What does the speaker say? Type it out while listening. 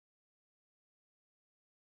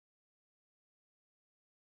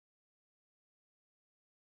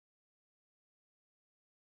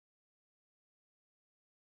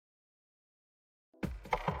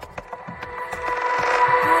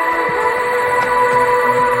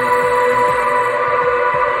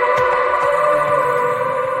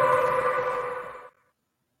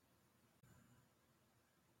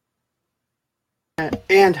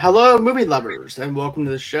And hello, movie lovers, and welcome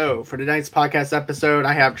to the show. For tonight's podcast episode,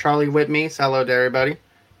 I have Charlie with me. So hello to everybody.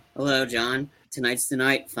 Hello, John. Tonight's the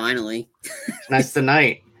night, finally. Tonight's the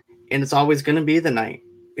night, and it's always going to be the night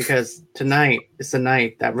because tonight is the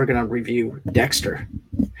night that we're going to review Dexter.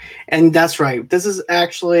 And that's right. This is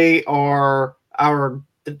actually our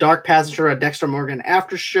The Dark Passenger at Dexter Morgan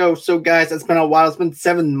after show. So, guys, it's been a while. It's been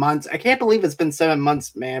 7 months. I can't believe it's been 7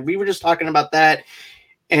 months, man. We were just talking about that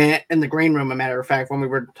in the green room, a matter of fact, when we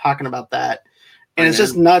were talking about that. And it's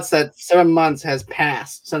just nuts that 7 months has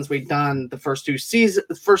passed since we've done the first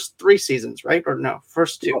first 3 seasons, right? Or no,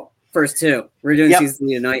 first 2. First 2. We're doing season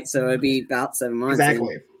 3 tonight, so it'd be about 7 months.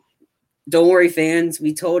 Exactly. And don't worry, fans.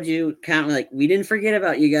 We told you, kind of like, we didn't forget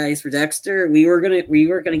about you guys for Dexter. We were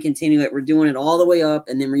gonna continue it. We're doing it all the way up,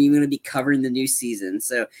 and then we're gonna be covering the new season.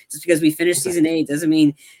 So just because we finished season 8 doesn't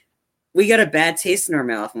mean we got a bad taste in our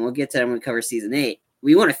mouth, and we'll get to that when we cover season 8.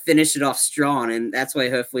 We want to finish it off strong, and that's why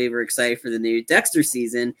hopefully we're excited for the new Dexter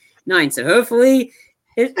season 9. So hopefully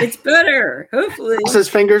it's better. Hopefully, his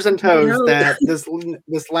fingers and toes that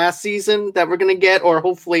this last season that we're gonna get, or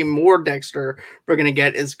hopefully more Dexter we're gonna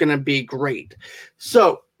get, is gonna be great.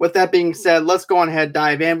 So with that being said, let's go on ahead,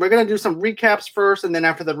 dive in. We're gonna do some recaps first, and then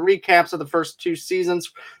after the recaps of the first 2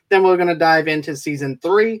 seasons, then we're gonna dive into season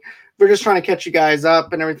 3. We're just trying to catch you guys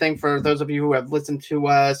up and everything for those of you who have listened to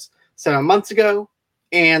us 7 months ago.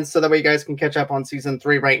 And so that way you guys can catch up on season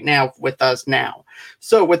 3 right now with us now.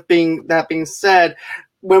 So with that being said,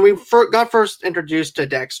 when we got first introduced to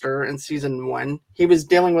Dexter in season 1, he was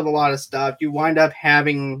dealing with a lot of stuff. You wind up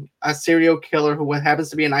having a serial killer who happens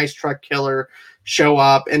to be an ice truck killer show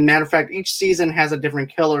up. And matter of fact, each season has a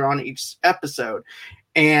different killer on each episode.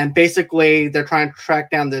 And basically, they're trying to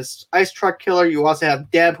track down this ice truck killer. You also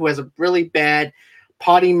have Deb, who has a really bad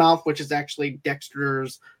potty mouth, which is actually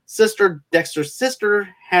Dexter's sister. Dexter's sister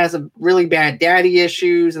has a really bad daddy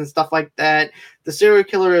issues and stuff like that. The serial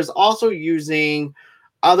killer is also using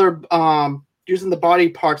the body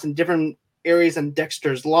parts in different areas in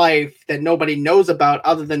Dexter's life that nobody knows about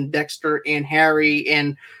other than Dexter and Harry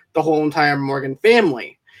and the whole entire Morgan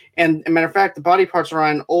family. And as a matter of fact, the body parts are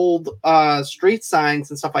on old street signs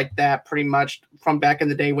and stuff like that, pretty much from back in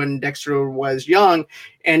the day when Dexter was young.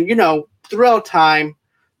 And, throughout time,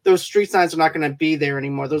 those street signs are not going to be there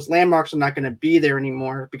anymore. Those landmarks are not going to be there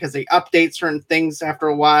anymore because they update certain things after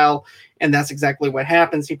a while. And that's exactly what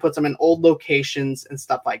happens. He puts them in old locations and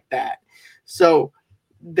stuff like that. So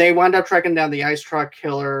they wind up tracking down the ice truck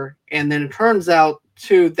killer. And then it turns out,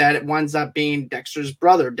 too, that it winds up being Dexter's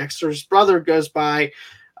brother. Dexter's brother goes by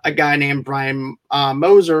a guy named Brian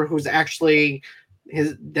Moser, who's actually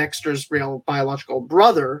Dexter's real biological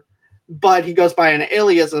brother. But he goes by an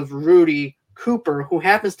alias of Rudy Cooper, who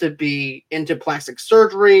happens to be into plastic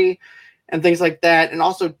surgery and things like that. And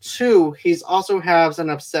also, too, he's also has an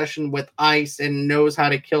obsession with ice and knows how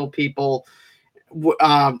to kill people.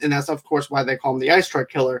 And that's, of course, why they call him the ice truck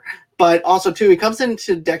killer. But also, too, he comes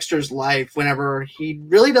into Dexter's life whenever he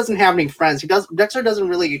really doesn't have any friends. Dexter doesn't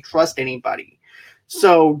really trust anybody.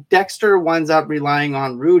 So Dexter winds up relying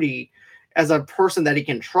on Rudy as a person that he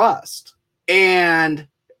can trust. And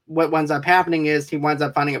what winds up happening is he winds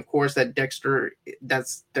up finding, of course, that Dexter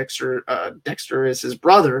is his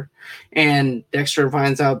brother, and Dexter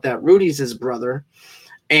finds out that Rudy's his brother,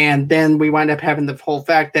 and then we wind up having the whole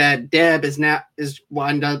fact that Deb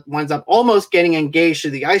winds up almost getting engaged to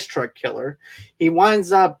the ice truck killer. He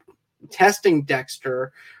winds up testing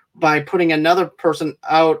Dexter by putting another person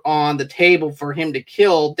out on the table for him to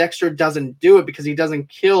kill. Dexter doesn't do it because he doesn't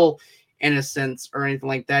kill innocents or anything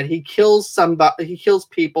like that. He kills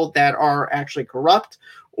people that are actually corrupt,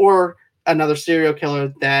 or another serial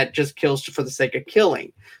killer that just kills for the sake of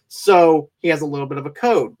killing. So he has a little bit of a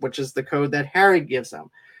code, which is the code that Harry gives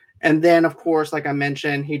him. And then, of course, like I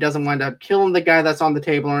mentioned, he doesn't wind up killing the guy that's on the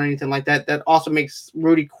table or anything like that. That also makes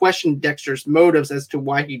Rudy question Dexter's motives as to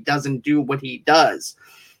why he doesn't do what he does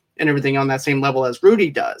and everything on that same level as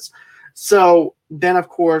Rudy does. So then, of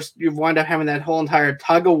course, you wind up having that whole entire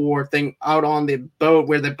tug-of-war thing out on the boat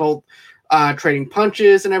where they're both trading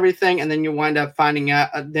punches and everything. And then you wind up finding out,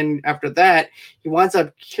 then after that, he winds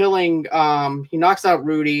up killing, he knocks out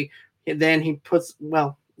Rudy. And then he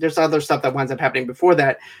there's other stuff that winds up happening before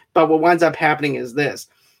that. But what winds up happening is this.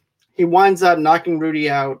 He winds up knocking Rudy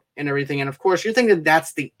out and everything. And, of course, you're thinking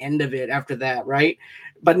that's the end of it after that, right?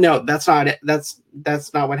 But no, that's not it. That's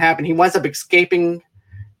not what happened. He winds up escaping.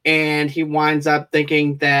 And he winds up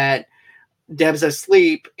thinking that Deb's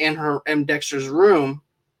asleep in Dexter's room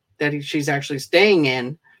that she's actually staying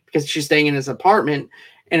in, because she's staying in his apartment.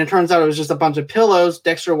 And it turns out it was just a bunch of pillows.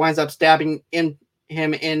 Dexter winds up stabbing him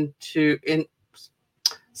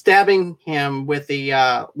stabbing him with the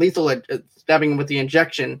stabbing him with the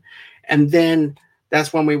injection, and then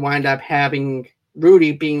that's when we wind up having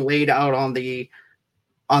Rudy being laid out on the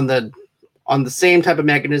same type of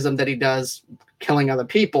mechanism that he does killing other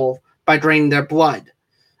people by draining their blood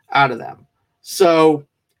out of them. So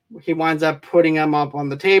he winds up putting him up on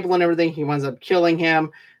the table and everything. He winds up killing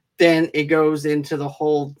him. Then it goes into the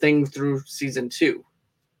whole thing through season 2.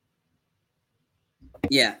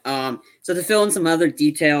 Yeah. So to fill in some other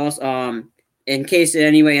details, in case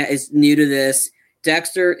anybody is new to this,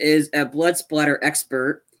 Dexter is a blood splatter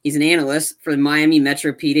expert. He's an analyst for the Miami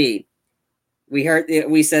Metro PD.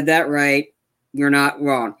 We said that right. You're not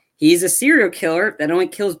wrong. He's a serial killer that only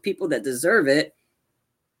kills people that deserve it.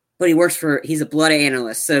 But he's a blood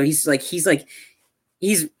analyst. So he's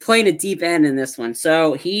playing a deep end in this one.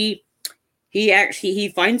 So he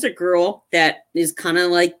finds a girl that is kind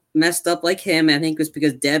of like messed up like him. I think it was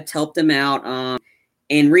because Debs helped him out.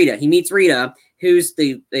 And Rita, he meets Rita, who's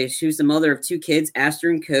the mother of 2 kids,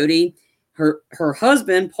 Aster and Cody. Her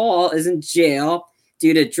husband, Paul, is in jail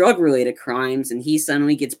due to drug-related crimes, and he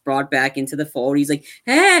suddenly gets brought back into the fold. He's like,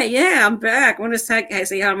 hey, yeah, I'm back. I want to say hi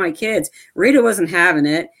to my kids. Rita wasn't having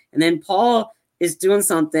it. And then Paul is doing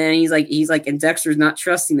something. He's like, and Dexter's not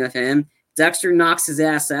trusting of him. Dexter knocks his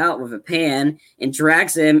ass out with a pan and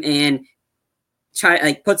drags him and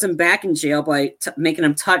puts him back in jail by making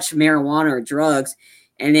him touch marijuana or drugs.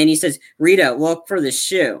 And then he says, Rita, look for the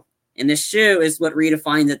shoe. And the shoe is what Rita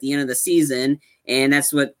finds at the end of the season. And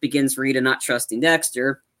that's what begins Rita not trusting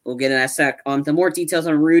Dexter. We'll get in that sec. The more details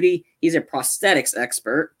on Rudy. He's a prosthetics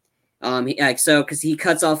expert. Because he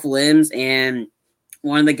cuts off limbs, and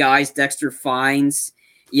one of the guys Dexter finds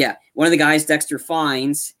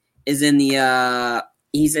is in the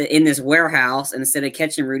he's in this warehouse, and instead of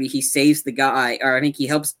catching Rudy, he saves the guy, or I think he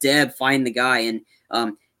helps Deb find the guy. And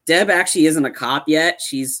Deb actually isn't a cop yet.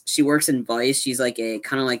 She works in Vice. She's like a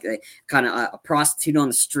prostitute on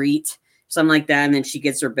the street, something like that. And then she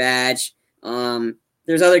gets her badge.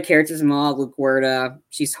 There's other characters involved. LaGuardia,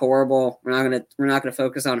 she's horrible. We're not gonna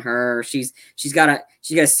focus on her. She's got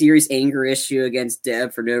a serious anger issue against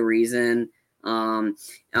Deb for no reason.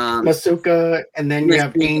 Masuka, and then you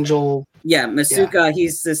have Angel. Yeah, Masuka.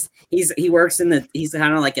 Yeah. He works in he's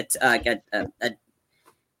kind of like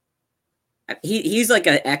he's like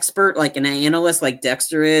an expert, like an analyst, like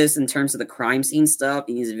Dexter is in terms of the crime scene stuff.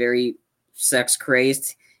 He's very sex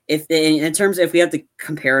crazed. If we have to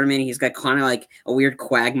compare him, he's got kind of like a weird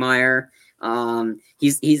Quagmire.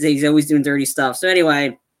 He's always doing dirty stuff. So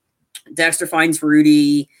anyway, Dexter finds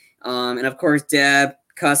Rudy, and of course Deb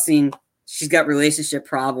cussing. She's got relationship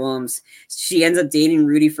problems. She ends up dating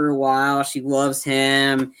Rudy for a while. She loves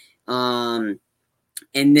him, and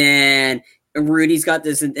then Rudy's got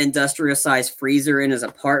this industrial-sized freezer in his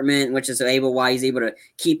apartment, which is why he's able to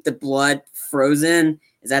keep the blood frozen.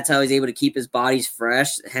 That's how he's able to keep his bodies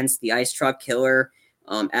fresh, hence the ice truck killer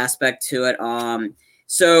aspect to it.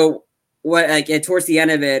 So towards the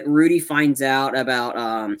end of it, Rudy finds out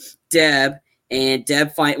about Deb, and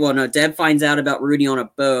Deb finds out about Rudy on a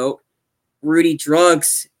boat. Rudy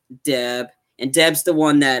drugs Deb, and Deb's the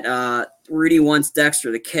one that Rudy wants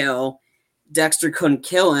Dexter to kill. Dexter couldn't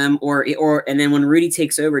kill him, and then when Rudy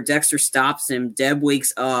takes over, Dexter stops him. Deb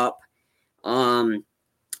wakes up,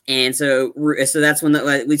 and so that's when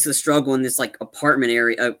that leads to the struggle in this like apartment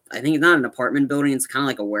area. I think it's not an apartment building; it's kind of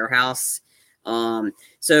like a warehouse.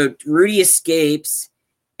 So Rudy escapes,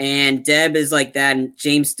 and Deb is like that. And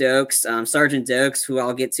James Stokes, Sergeant Dokes, who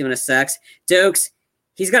I'll get to in a sec. Dokes,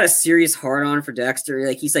 he's got a serious hard on for Dexter.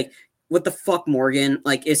 Like he's like, what the fuck, Morgan?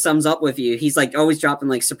 Like, it sums up with you. He's like always dropping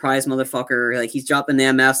like surprise motherfucker. Like he's dropping the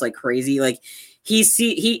MFs like crazy. Like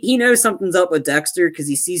he knows something's up with Dexter because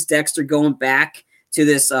he sees Dexter going back to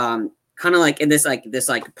this kind of like in this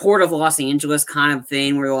Port of Los Angeles kind of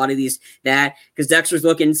thing where a lot of because Dexter's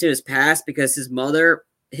looking into his past because his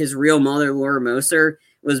real mother, Laura Moser,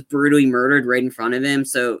 was brutally murdered right in front of him.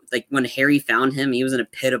 So like when Harry found him, he was in a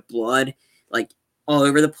pit of blood like all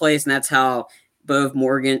over the place, and that's how both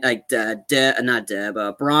Morgan, like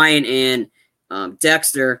Brian and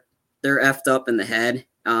Dexter, they're effed up in the head.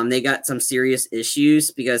 They got some serious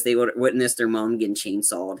issues because they witnessed their mom getting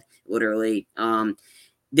chainsawed, literally.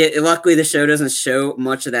 Luckily, the show doesn't show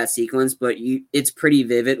much of that sequence, but it's pretty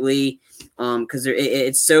vividly because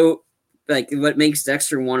it's so like what makes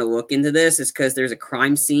Dexter want to look into this is because there's a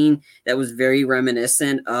crime scene that was very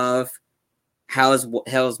reminiscent of how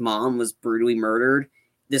his mom was brutally murdered.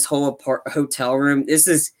 This whole hotel room. This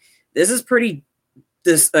is pretty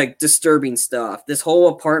disturbing stuff. This whole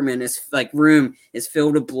apartment room is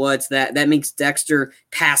filled with blood. So that makes Dexter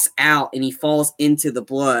pass out and he falls into the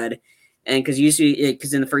blood. And because usually,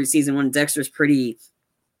 because in the first season one, Dexter's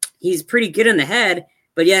he's pretty good in the head,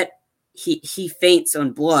 but yet he faints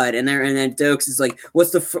on blood, and then Dokes is like,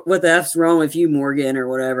 what the F's wrong with you, Morgan, or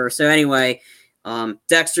whatever. So anyway,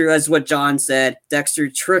 Dexter, as what John said, Dexter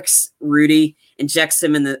tricks Rudy, injects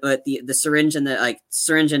him in the syringe in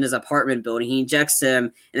syringe in his apartment building. He injects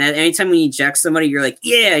him, and anytime when you inject somebody, you're like,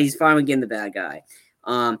 yeah, he's finally getting the bad guy.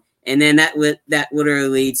 And then that literally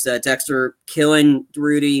leads to Dexter killing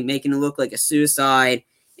Rudy, making it look like a suicide,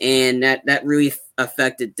 and that really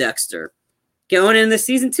affected Dexter. Going into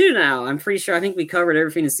season 2 now, I'm pretty sure I think we covered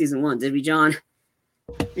everything in season 1. Did we, John?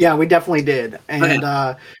 Yeah, we definitely did. And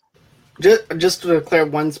okay. Just to clear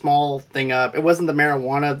one small thing up, it wasn't the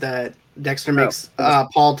marijuana that Dexter makes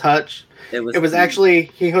Paul touch. It was actually,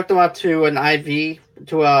 he hooked him up to an IV,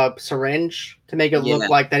 to a syringe, to make it look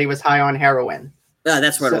like that he was high on heroin.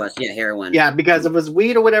 That's what it was. Yeah, heroin. Yeah, because if it was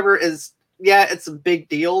weed or whatever, it's a big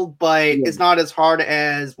deal, but it's not as hard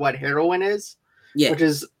as what heroin is. Yeah, which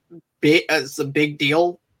is big. It's a big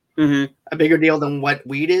deal. Mm-hmm. A bigger deal than what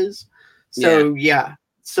weed is. So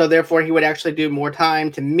so therefore he would actually do more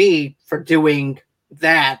time to me for doing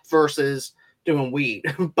that versus doing weed.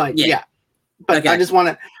 But but I just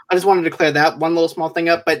wanted to clear that one little small thing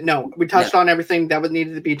up. But no, we touched on everything that was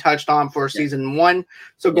needed to be touched on for season 1.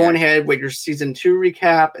 So going ahead with your season 2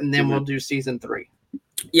 recap, and then we'll do season 3.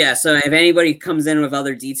 Yeah. So if anybody comes in with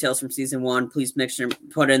other details from season 1, please make sure to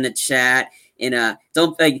put it in the chat. And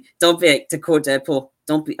don't be to quote Deadpool,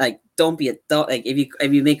 don't be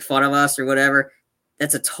if you make fun of us or whatever,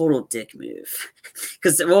 that's a total dick move.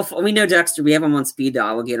 Because we know Dexter, we have him on speed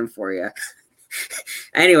dial. We'll get him for you.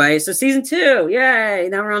 Anyway, so season 2, yay!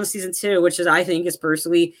 Now we're on to season 2, which is, I think, is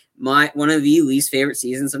personally one of the least favorite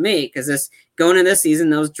seasons of me. Because going into this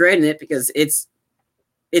season, I was dreading it because it's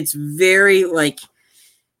very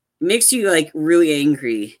makes you really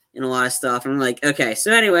angry in a lot of stuff. And I'm like, okay,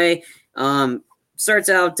 so anyway, starts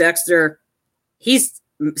out Dexter, he's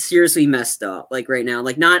seriously messed up right now,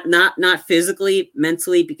 not physically,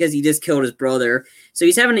 mentally, because he just killed his brother. So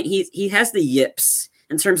he has the yips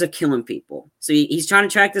in terms of killing people. So he's trying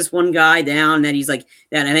to track this one guy down that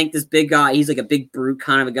I think this big guy, he's like a big brute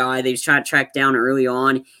kind of a guy that he's trying to track down early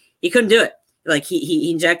on. He couldn't do it.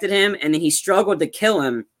 He injected him, and then he struggled to kill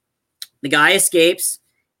him. The guy escapes,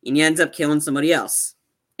 and he ends up killing somebody else,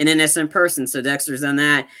 an innocent person. So Dexter's done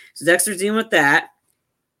that. So Dexter's dealing with that.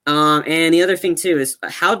 And the other thing too is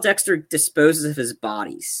how Dexter disposes of his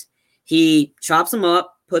bodies. He chops them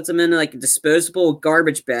up, puts them in a disposable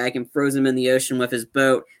garbage bag, and throws them in the ocean with his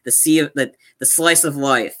boat. The slice of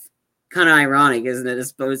life. Kind of ironic, isn't it?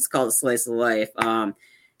 It's called the slice of life.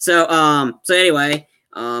 So anyway,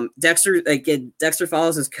 Dexter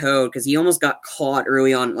follows his code because he almost got caught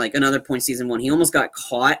early on. Another point, season 1, he almost got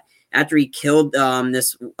caught after he killed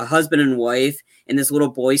this husband and wife, and this little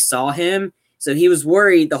boy saw him. So he was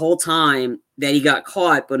worried the whole time that he got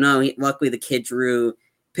caught, but no, luckily the kid drew a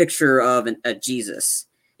picture of a Jesus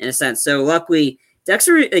in a sense. So luckily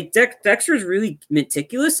Dexter is really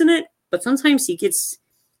meticulous in it, but sometimes he gets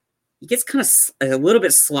kind of a little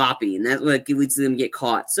bit sloppy, and that leads to them get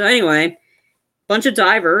caught. So anyway, bunch of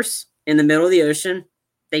divers in the middle of the ocean,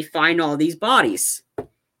 they find all these bodies.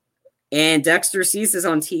 And Dexter sees this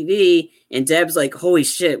on TV, and Deb's like, holy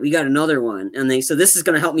shit, we got another one. And so this is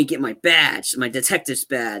going to help me get my badge, my detective's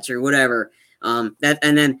badge or whatever. In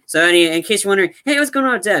case you're wondering, hey, what's going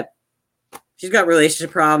on with Deb? She's got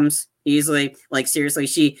relationship problems easily. Seriously,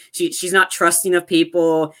 she's not trusting of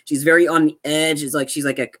people. She's very on the edge. She's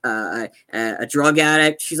like a drug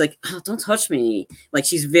addict. She's like, oh, don't touch me.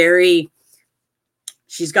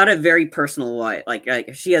 She's got a very personal life.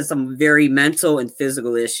 She has some very mental and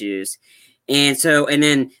physical issues. And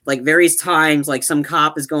then various times, some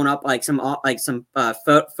cop is going up, some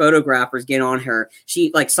photographers get on her.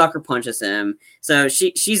 She sucker punches him. So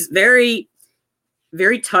she's very,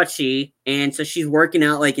 very touchy. And so she's working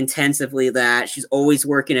out intensively that she's always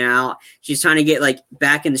working out. She's trying to get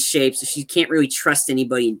back into shape. So she can't really trust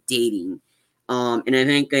anybody in dating. And I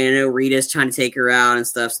think, Rita's trying to take her out and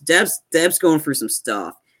stuff. So Deb's going through some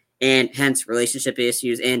stuff, and hence relationship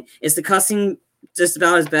issues. And is the cussing just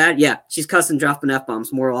about as bad? Yeah, she's cussing, dropping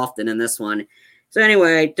F-bombs more often in this one. So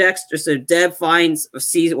anyway, Deb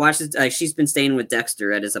watches, she's been staying with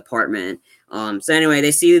Dexter at his apartment. So anyway,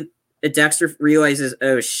 they see that Dexter realizes,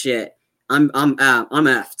 oh shit, I'm out, I'm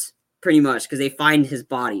effed, pretty much, because they find his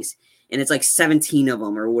bodies, and it's 17 of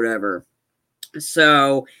them or whatever.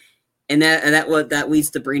 So. And that leads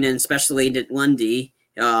to bringing in Special Agent Lundy,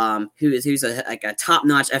 who's a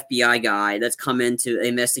top-notch FBI guy that's come in to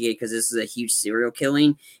investigate because this is a huge serial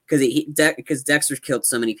killing because Dexter's killed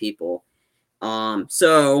so many people.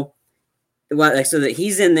 So so that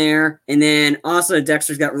he's in there, and then also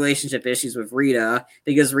Dexter's got relationship issues with Rita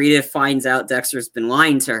because Rita finds out Dexter's been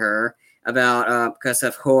lying to her about because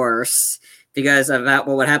of course because about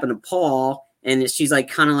what happened to Paul, and she's like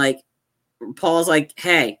kind of like Paul's like,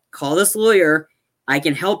 hey, call this lawyer, I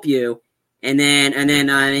can help you, and then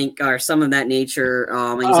I think or some of that nature.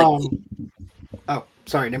 And he's oh,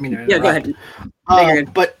 sorry, I mean, yeah, go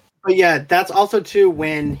ahead. But yeah, that's also too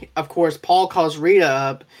when of course Paul calls Rita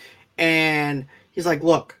up. And he's like,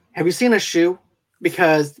 look, have you seen a shoe?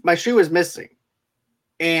 Because my shoe is missing.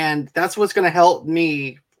 And that's what's going to help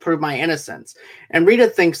me prove my innocence. And Rita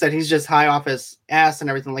thinks that he's just high off his ass and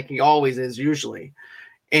everything like he always is usually.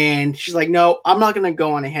 And she's like, no, I'm not going to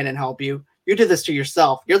go on ahead and help you. You did this to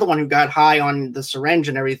yourself. You're the one who got high on the syringe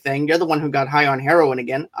and everything. You're the one who got high on heroin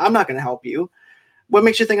again. I'm not going to help you. What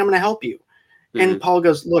makes you think I'm going to help you? Mm-hmm. And Paul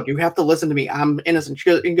goes, look, you have to listen to me. I'm innocent.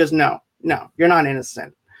 He goes, no, you're not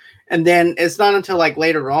innocent. And then it's not until like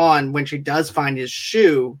later on when she does find his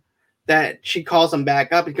shoe that she calls him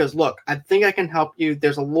back up and goes, look, I think I can help you.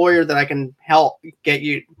 There's a lawyer that I can help get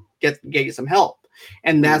you some help.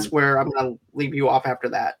 And that's where I'm going to leave you off after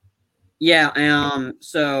that. Yeah.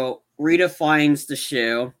 So Rita finds the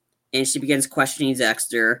shoe and she begins questioning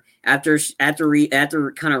Dexter after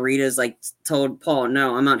kind of Rita's like told Paul,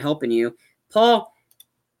 no, I'm not helping you. Paul,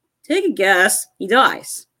 take a guess. He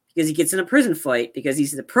dies. Because he gets in a prison fight because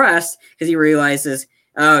he's depressed because he realizes,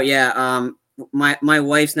 oh yeah, my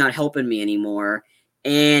wife's not helping me anymore,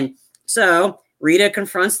 and so Rita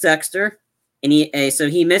confronts Dexter, and he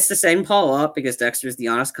admits to setting Paul up because Dexter's the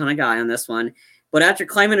honest kind of guy on this one. But after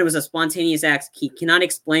claiming it was a spontaneous act, he cannot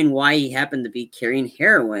explain why he happened to be carrying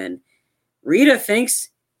heroin. Rita thinks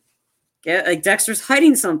like Dexter's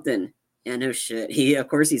hiding something. Yeah, no shit. Of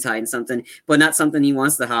course he's hiding something, but not something he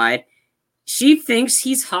wants to hide. She thinks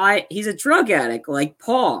he's a drug addict like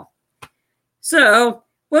Paul. So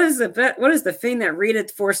what is the thing that Rita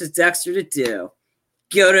forces Dexter to do?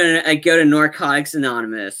 Go to Narcotics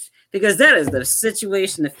Anonymous because that is the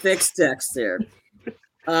situation to fix Dexter.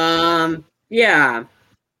 Yeah,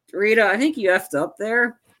 Rita, I think you effed up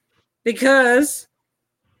there because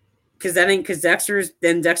Dexter's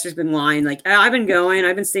been lying. Like, I've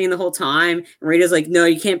been staying the whole time. And Rita's like, no,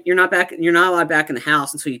 you can't. You're not allowed back in the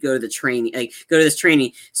house until you go to the training. Like, go to this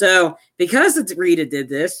training. So because Rita did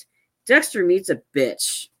this, Dexter meets a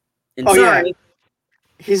bitch. And yeah,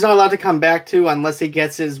 he's not allowed to come back to unless he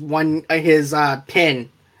gets his pin,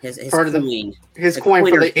 his coin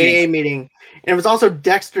for the AA meeting. And it was also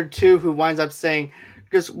Dexter too who winds up saying,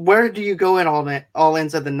 "Because where do you go in all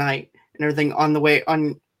ends of the night and everything on the way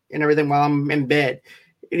on." And everything while I'm in bed,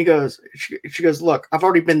 and she goes, look, I've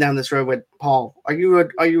already been down this road with Paul. Are you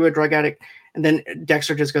a drug addict? And then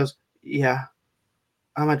Dexter just goes, yeah,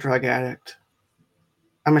 I'm a drug addict.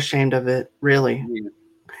 I'm ashamed of it, really. Yeah.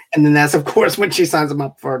 And then that's of course when she signs him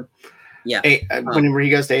up for whenever he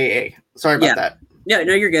goes to AA. Sorry about that. Yeah,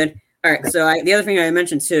 no, you're good. All right. So the other thing I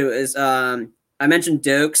mentioned too is I mentioned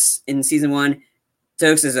Dokes in season 1.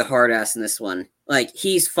 Dokes is a hard ass in this one. Like,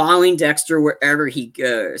 he's following Dexter wherever he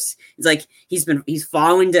goes. It's like he's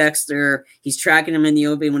following Dexter. He's tracking him in the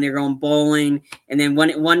open when they're going bowling. And then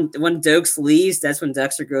when Dokes leaves, that's when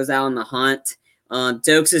Dexter goes out on the hunt.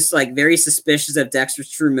 Dokes is like very suspicious of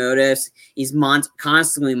Dexter's true motives. He's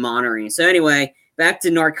constantly monitoring. So anyway, back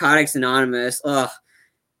to Narcotics Anonymous. Ugh,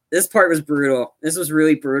 this part was brutal. This was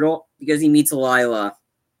really brutal because he meets Lila.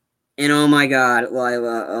 And oh my God,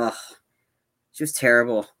 Lila. Ugh, she was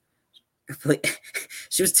terrible.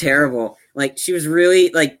 She was terrible. Like, she was really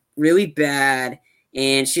bad.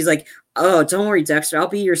 And she's like, oh, don't worry, Dexter, I'll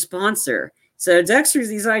be your sponsor. So Dexter's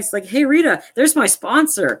these eyes like, hey, Rita, there's my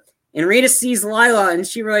sponsor. And Rita sees Lila and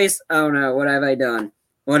she realizes, oh no, what have I done?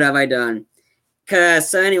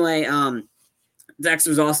 So anyway,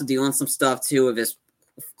 Dexter's also dealing some stuff too with his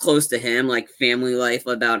close to him, like family life,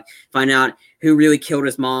 about find out who really killed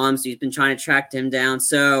his mom. So he's been trying to track him down.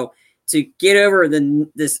 So to get over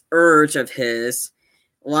this urge of his,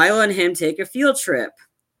 Lila and him take a field trip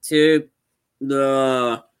to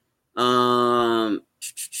the I'm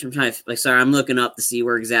trying to I'm looking up to see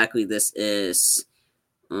where exactly this is.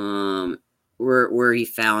 Where he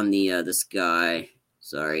found the this guy.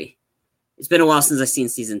 Sorry. It's been a while since I've seen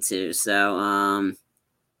season 2, so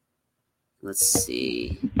let's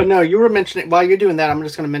see. But no, you were mentioning, while you're doing that, I'm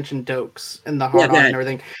just going to mention Dokes and the hard on and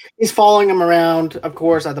everything. He's following him around, of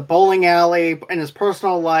course, at the bowling alley, in his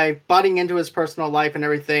personal life, butting into his personal life and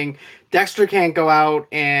everything. Dexter can't go out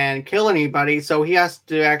and kill anybody, so he has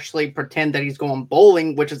to actually pretend that he's going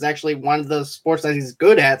bowling, which is actually one of the sports that he's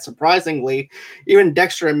good at, surprisingly. Even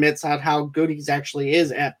Dexter admits how good he actually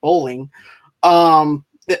is at bowling. And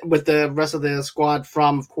with the rest of the squad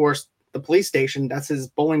from, of course, the police station. That's his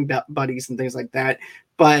bowling buddies and things like that.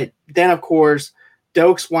 But then, of course,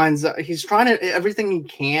 Dokes winds up, he's trying to everything he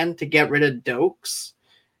can to get rid of Dokes.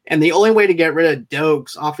 And the only way to get rid of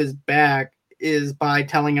Dokes off his back is by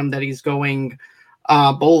telling him that he's going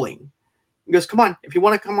bowling. He goes, come on, if you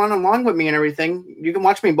want to come on along with me and everything, you can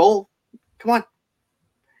watch me bowl. Come on.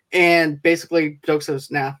 And basically, Dokes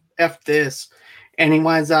says, nah, F this. And he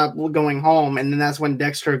winds up going home. And then that's when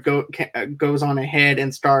Dexter goes on ahead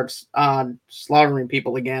and starts slaughtering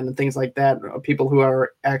people again and things like that. People who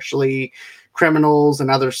are actually criminals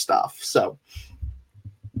and other stuff. So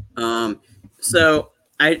I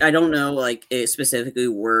don't know like specifically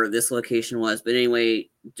where this location was, but anyway,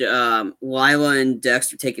 Lila and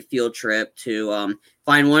Dexter take a field trip to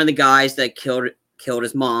find one of the guys that killed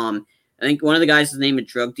his mom. I think one of the guys is named a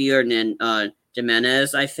drug dealer, and then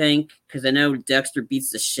Jimenez, I think, because I know Dexter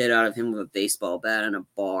beats the shit out of him with a baseball bat in a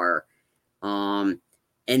bar. And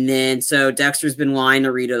then so Dexter's been lying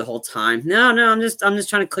to Rita the whole time. No, I'm just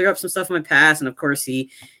trying to clear up some stuff in my past. And of course,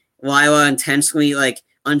 Lila intentionally like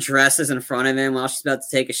undresses in front of him while she's about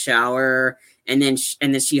to take a shower, and then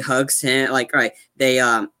she hugs him. Like, right, they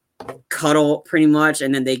cuddle pretty much,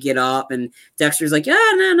 and then they get up, and Dexter's like,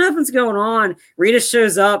 yeah, no, nothing's going on. Rita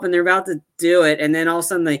shows up, and they're about to do it, and then all of a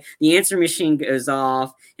sudden the answer machine goes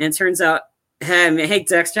off, and it turns out, hey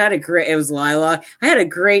Dexter, it was Lila. I had a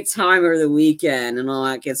great time over the weekend and all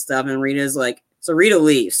that good stuff. And Rita's like, so Rita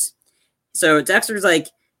leaves. So Dexter's like,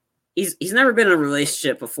 he's never been in a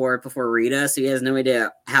relationship before Rita, so he has no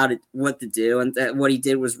idea what to do, and that what he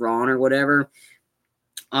did was wrong or whatever.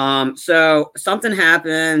 So something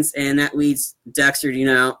happens, and that leads Dexter,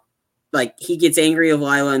 like he gets angry with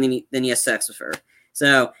Lila, and then he has sex with her.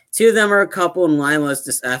 So two of them are a couple, and Lila's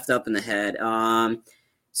just effed up in the head.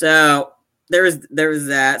 So there was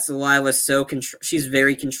that. So Lila's she's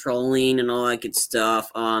very controlling and all that good stuff.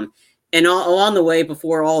 And along the way,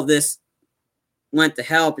 before all of this went to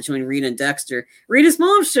hell between Rita and Dexter, Rita's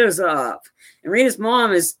mom shows up, and Rita's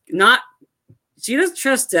mom she doesn't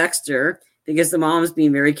trust Dexter because the mom is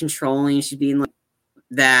being very controlling. She's being like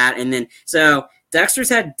that. And then, so Dexter's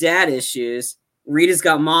had dad issues. Rita's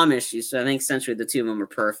got mom issues. So I think essentially the two of them are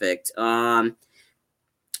perfect. So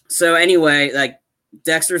anyway, like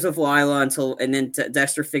Dexter's with Lila and then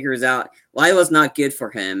Dexter figures out Lila's not good for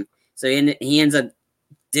him. So he ends up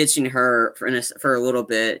ditching her for a little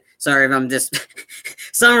bit. Sorry if I'm just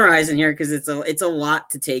summarizing here because it's a lot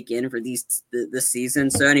to take in for this season.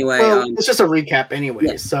 So anyway, it's just a recap anyway.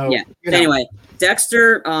 Yeah, so yeah. Anyway,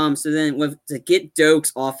 Dexter. So then to get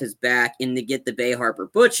Dokes off his back and to get the Bay Harbor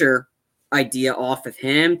Butcher idea off of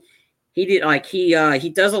him, he did he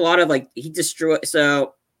does a lot of he destroys.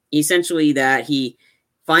 So essentially that he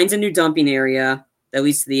finds a new dumping area that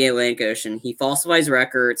leads to the Atlantic Ocean. He falsifies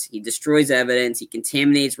records. He destroys evidence. He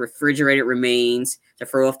contaminates refrigerated remains to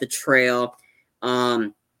throw off the trail.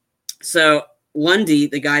 So Lundy,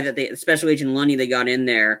 the guy that Special Agent Lundy, they got in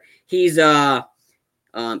there. He's he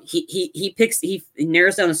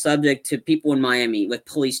narrows down a subject to people in Miami with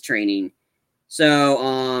police training.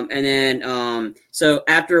 So so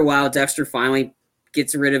after a while, Dexter finally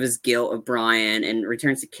gets rid of his guilt of Brian and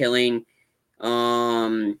returns to killing.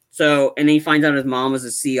 And then he finds out his mom was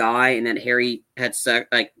a CI and that Harry had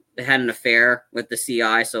had an affair with the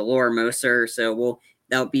CI. So Laura Moser. So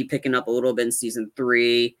that'll be picking up a little bit in season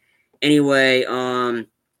 3. Anyway,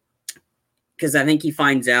 because I think he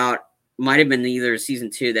finds out, might have been either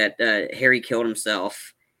season 2 that Harry killed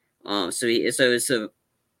himself. So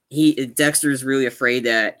Dexter's really afraid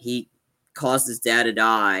that he caused his dad to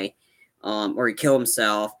die, or he killed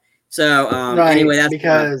himself. So right, anyway, that's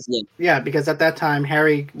because because at that time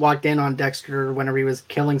Harry walked in on Dexter whenever he was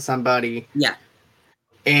killing somebody. Yeah.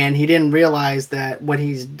 And he didn't realize that what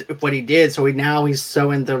he did. So he's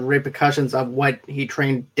so in the repercussions of what he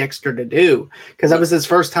trained Dexter to do, because that was his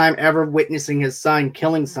first time ever witnessing his son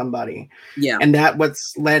killing somebody. Yeah, and that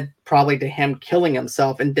what's led probably to him killing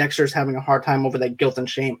himself. And Dexter's having a hard time over that guilt and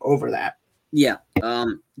shame over that. Yeah.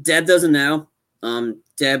 Deb doesn't know.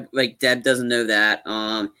 Deb doesn't know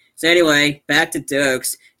that. So anyway, back to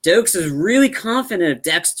Dokes. Dokes is really confident of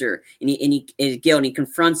Dexter, and he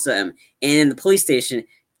confronts him. And in the police station,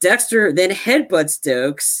 Dexter then headbutts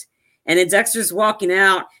Dokes, and then Dexter's walking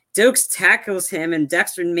out. Dokes tackles him, and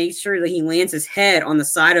Dexter makes sure that he lands his head on the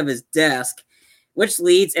side of his desk, which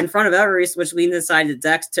leads in front of everybody, which leads inside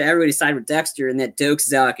to everybody's side with Dexter, and that Dokes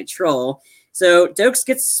is out of control. So Dokes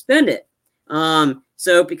gets suspended.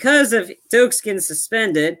 So because of Dokes getting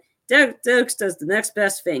suspended, Dokes does the next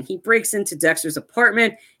best thing. He breaks into Dexter's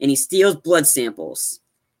apartment and he steals blood samples.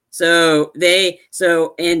 And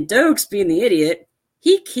Dokes, being the idiot,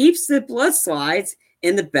 he keeps the blood slides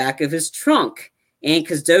in the back of his trunk. And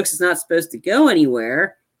because Dokes is not supposed to go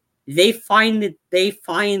anywhere, they find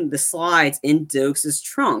the slides in Dokes'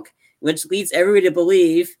 trunk, which leads everybody to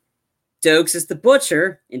believe Dokes is the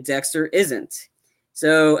butcher and Dexter isn't.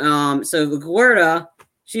 So LaGuerta,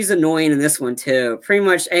 she's annoying in this one too. Pretty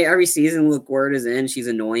much every season LaGuerta's in, she's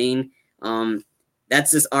annoying.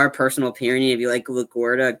 That's just our personal opinion. If you like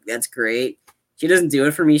LaGuerta, that's great. She doesn't do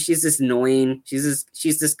it for me. She's just annoying. She's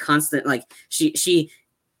just constant. Like she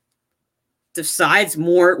decides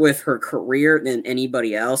more with her career than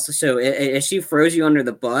anybody else. So if she throws you under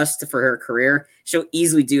the bus for her career, she'll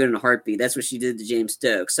easily do it in a heartbeat. That's what she did to James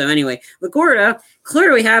Stokes. So anyway, LaGuerta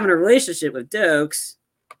clearly having a relationship with Dokes.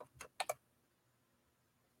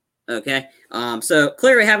 Okay. So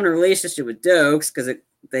clearly having a relationship with Dokes because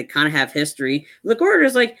they kind of have history. LaGuerta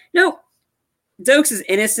is like, no, Dokes is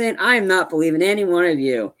innocent. I am not believing any one of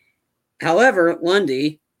you. However,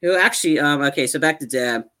 Lundy, who actually, okay, so back to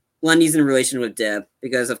Deb. Lundy's in a relationship with Deb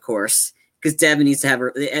because, of course, Deb needs to have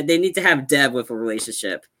they need to have Deb with a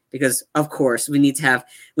relationship because, of course, we need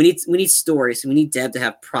stories. So we need Deb to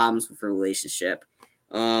have problems with her relationship.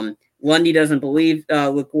 Lundy doesn't believe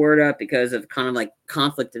LaGuerta because of kind of like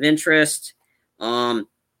conflict of interest. So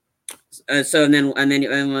then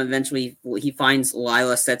eventually he finds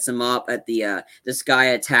Lila, sets him up at the this guy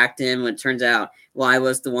attacked him. And it turns out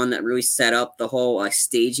Lila's the one that really set up the whole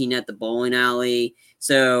staging at the bowling alley.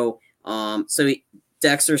 So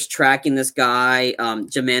Dexter's tracking this guy.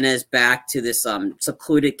 Jimenez back to this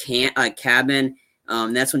secluded cabin.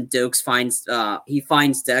 That's when Dokes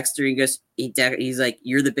finds Dexter. He's like,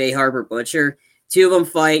 "You're the Bay Harbor Butcher." Two of them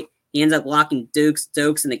fight. He ends up locking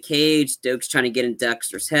Dokes in a cage. Dokes trying to get in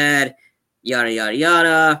Dexter's head. Yada yada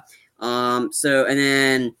yada. So and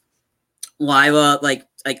then Lila,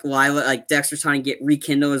 Dexter's trying to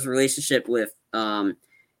rekindle his relationship with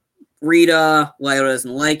Rita. Lila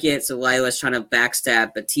doesn't like it, so Lila's trying to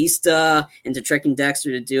backstab Batista into tricking Dexter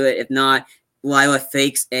to do it. If not, Lila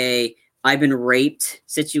fakes a "I've been raped"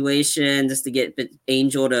 situation just to get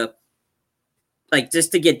Angel to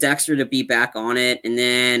just to get Dexter to be back on it. And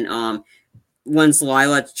then once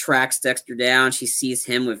Lila tracks Dexter down, she sees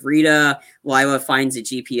him with Rita. Lila finds a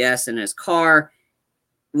GPS in his car,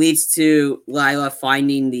 leads to Lila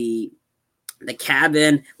finding the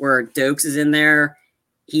cabin where Dokes is in there.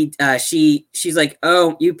 She's like,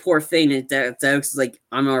 "Oh, you poor thing." And Dokes is like,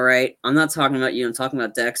 "I'm all right. I'm not talking about you. I'm talking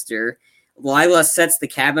about Dexter." Lila sets the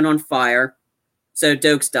cabin on fire, so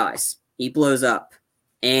Dokes dies. He blows up,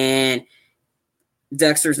 and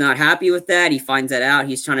Dexter's not happy with that. He finds that out.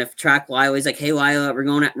 He's trying to track Lila. He's like, "Hey, Lila, we're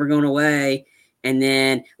going away." And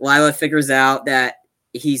then Lila figures out that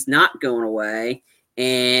he's not going away,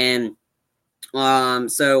 and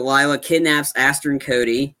so Lila kidnaps Aster and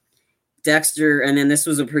Cody. Dexter, and then this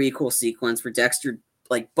was a pretty cool sequence where Dexter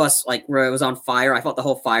where it was on fire. I thought the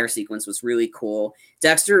whole fire sequence was really cool.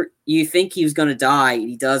 Dexter, you think he was going to die,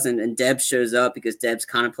 he doesn't, and Deb shows up because Deb's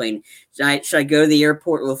contemplating, should I go to the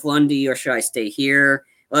airport with Lundy or should I stay here?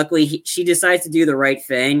 Luckily, she decides to do the right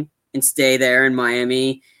thing and stay there in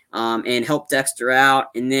Miami and help Dexter out.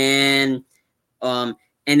 And then the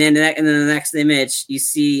next image, you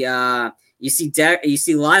see Lila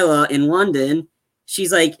in London.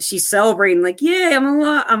 She's celebrating, like, "Yay,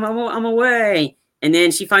 I'm away." And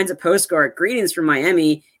then she finds a postcard, "Greetings from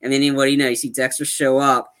Miami." And then what do you know? You see Dexter show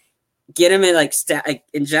up, get him and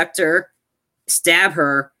inject her, stab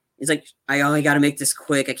her. He's like, "I only got to make this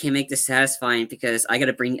quick. I can't make this satisfying because I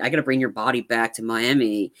gotta bring your body back to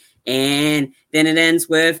Miami." And then it ends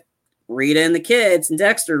with Rita and the kids and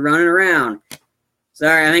Dexter running around.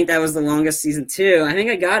 Sorry, I think that was the longest season 2. I think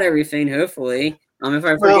I got everything. Hopefully. If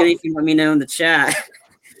I forget anything, let me know in the chat.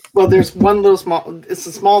 Well, there's one it's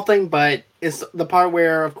a small thing, but it's the part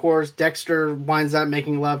where, of course, Dexter winds up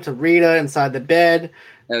making love to Rita inside the bed.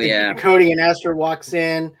 Oh, yeah. Cody and Aster walks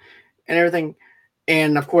in and everything.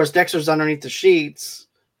 And, of course, Dexter's underneath the sheets,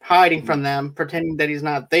 hiding from them, pretending that he's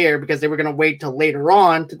not there because they were going to wait till later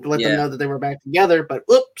on to let them know that they were back together. But,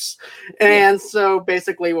 oops. And so,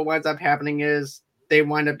 basically, what winds up happening is they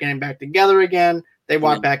wind up getting back together again. They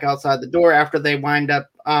walk back outside the door after they wind up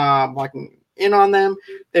walking in on them.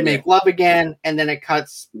 They make love again, and then it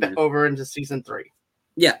cuts over into season 3.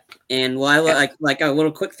 Yeah, and Lila, like a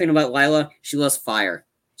little quick thing about Lila, she loves fire.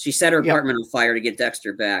 She set her apartment on fire to get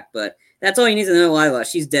Dexter back, but that's all you need to know, Lila.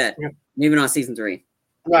 She's dead. Yep. Moving on season 3.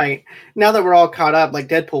 Right. Now that we're all caught up, like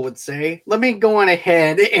Deadpool would say, let me go on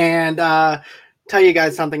ahead and tell you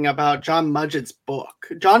guys something about John Mudgett's book.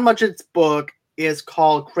 John Mudgett's book is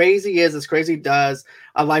called Crazy Is As Crazy Does,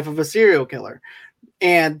 A Life of a Serial Killer.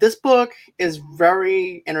 And this book is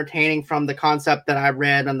very entertaining from the concept that I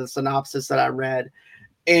read and the synopsis that I read.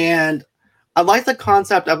 And I like the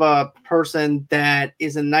concept of a person that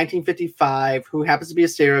is in 1955 who happens to be a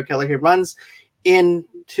serial killer. He runs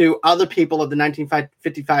into other people of the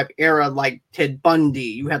 1955 era, like Ted Bundy.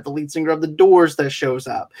 You have the lead singer of The Doors that shows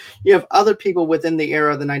up. You have other people within the era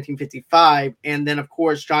of the 1955. And then, of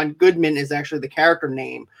course, John Goodman is actually the character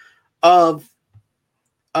name of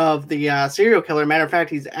the serial killer. Matter of fact,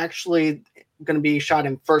 he's actually going to be shot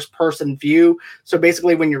in first person view. So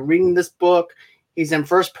basically, when you're reading this book, he's in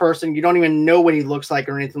first person. You don't even know what he looks like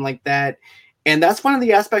or anything like that. And that's one of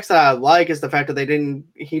the aspects that I like, is the fact that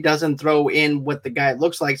he doesn't throw in what the guy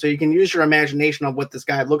looks like. So you can use your imagination of what this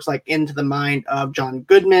guy looks like into the mind of John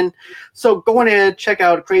Goodman. So go ahead, check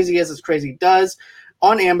out Crazy As Crazy Does.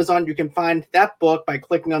 On Amazon, you can find that book by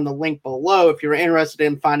clicking on the link below if you're interested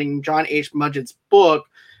in finding John H. Mudgett's book.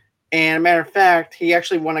 And a matter of fact, he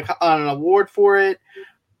actually won an award for it.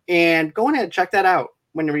 And go ahead and check that out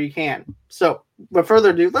whenever you can. So, without further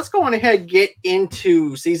ado, let's go on ahead and get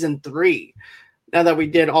into season 3. Now that we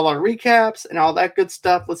did all our recaps and all that good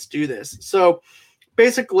stuff, let's do this. So,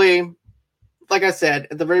 basically, like I said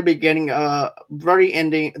at the very beginning, the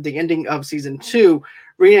ending of season 2,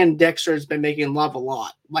 Rita and Dexter has been making love a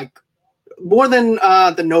lot, like more than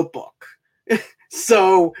the Notebook.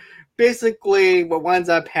 So, basically, what winds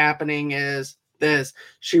up happening is this: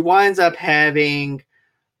 she winds up having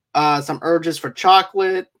some urges for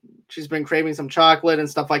chocolate. She's been craving some chocolate and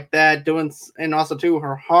stuff like that. And also too,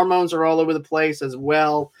 her hormones are all over the place as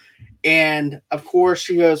well. And of course,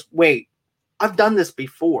 she goes, "Wait, I've done this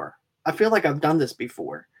before. I feel like I've done this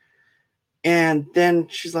before." And then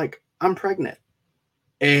she's like, "I'm pregnant."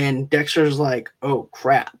 And Dexter's like, "Oh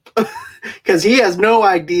crap," because he has no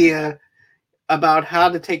idea about how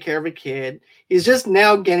to take care of a kid. He's just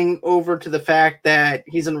now getting over to the fact that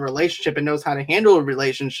he's in a relationship and knows how to handle a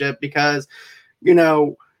relationship because,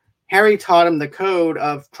 Harry taught him the code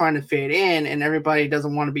of trying to fit in, and everybody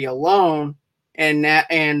doesn't want to be alone.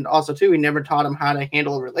 And also too, he never taught him how to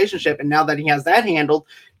handle a relationship. And now that he has that handled,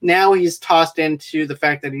 now he's tossed into the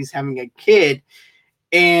fact that he's having a kid,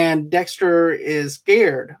 and Dexter is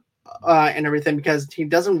scared and everything because he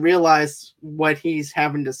doesn't realize what he's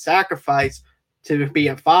having to sacrifice to be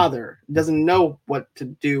a father. Doesn't know what to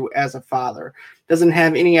do as a father. Doesn't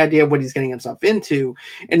have any idea what he's getting himself into.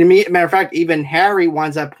 And matter of fact, even Harry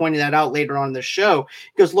winds up pointing that out later on in the show.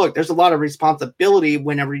 He goes, "Look, there's a lot of responsibility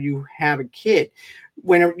whenever you have a kid.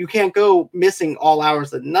 Whenever you can't go missing all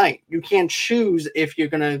hours of the night. You can't choose if you're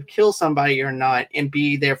going to kill somebody or not and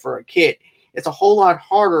be there for a kid. It's a whole lot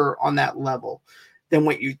harder on that level than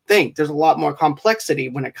what you think. There's a lot more complexity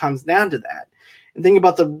when it comes down to that. And think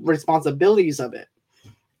about the responsibilities of it."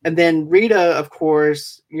 And then Rita, of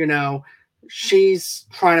course, she's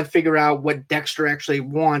trying to figure out what Dexter actually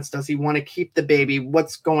wants. Does he want to keep the baby?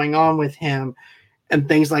 What's going on with him? And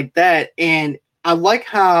things like that. And I like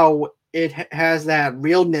how it has that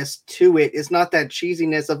realness to it. It's not that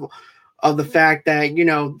cheesiness of the fact that,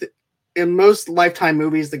 in most Lifetime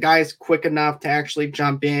movies, the guy's quick enough to actually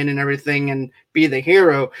jump in and everything and be the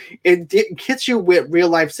hero. It hits you with real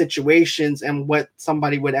life situations and what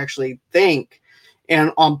somebody would actually think,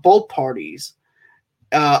 and on both parties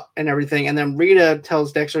and everything. And then Rita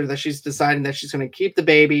tells Dexter that she's deciding that she's going to keep the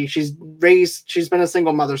baby. She's been a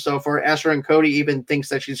single mother so far. Asher and Cody even thinks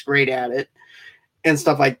that she's great at it and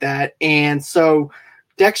stuff like that. And so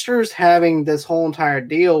Dexter's having this whole entire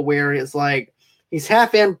deal where it's like, he's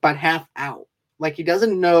half in, but half out. Like, he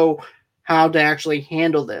doesn't know how to actually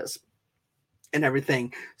handle this and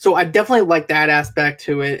everything. So I definitely like that aspect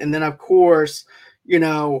to it. And then, of course,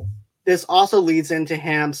 this also leads into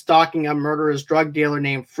him stalking a murderous drug dealer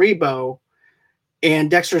named Freebo.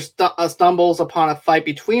 And Dexter stumbles upon a fight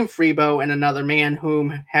between Freebo and another man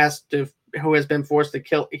who has been forced to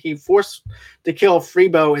kill. He forced to kill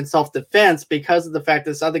Freebo in self-defense because of the fact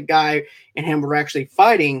this other guy and him were actually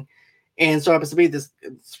fighting. And so it happens to be this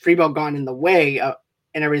Freebo gone in the way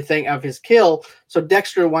and everything of his kill. So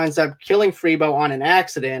Dexter winds up killing Freebo on an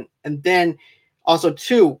accident. And then also,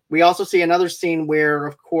 too, we also see another scene where,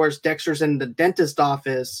 of course, Dexter's in the dentist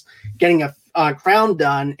office getting a crown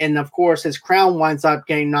done. And, of course, his crown winds up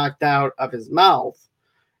getting knocked out of his mouth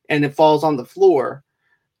and it falls on the floor.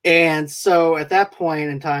 And so at that point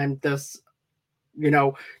in time,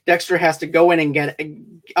 Dexter has to go in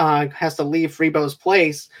and has to leave Freebo's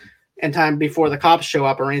place in time before the cops show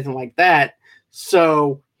up or anything like that.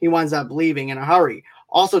 So he winds up leaving in a hurry.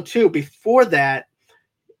 Also, too, before that,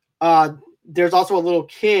 there's also a little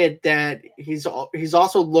kid that he's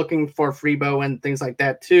also looking for Freebo and things like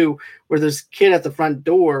that, too, where there's a kid at the front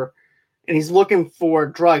door and he's looking for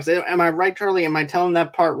drugs. Am I right, Charlie? Am I telling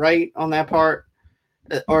that part right on that part?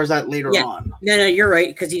 Or is that later on? No, you're right,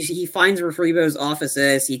 because he finds where Freebo's office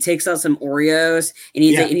is. He takes out some Oreos, and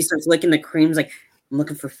and he starts licking the cream. He's like, I'm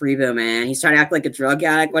looking for Freebo, man. He's trying to act like a drug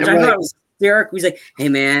addict, which I thought was hysterical. He's like, hey,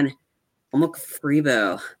 man, I'm looking for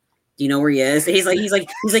Freebo. Do you know where he is? And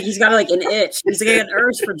he's got like an itch. He's like an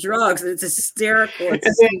urge for drugs, and it's hysterical. And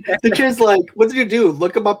then the kid's like, what did you do?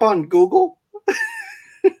 Look him up on Google?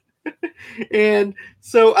 And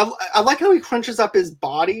so I like how he crunches up his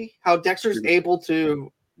body, how Dexter's able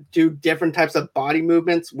to do different types of body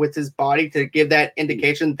movements with his body to give that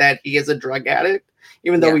indication that he is a drug addict,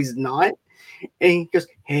 even though he's not. And he goes,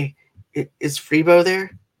 hey, is Freebo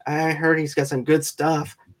there? I heard he's got some good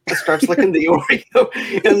stuff. He starts licking the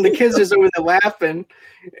Oreo, and the kid's just over there laughing.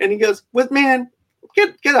 And he goes, "What, man?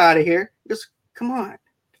 Get out of here! Just come on.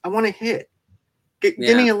 I want to hit. Give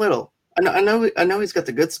me a little. I know he's got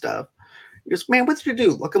the good stuff." He goes, "Man, what did you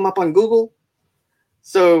do? Look him up on Google?"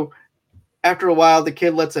 So after a while, the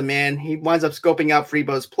kid lets him in. He winds up scoping out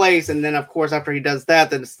Freebo's place, and then, of course, after he does that,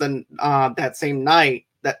 then it's that same night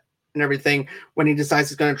and everything when he decides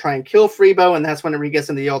he's going to try and kill Freebo, and that's whenever he gets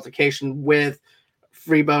into the altercation with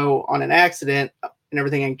Freebo on an accident and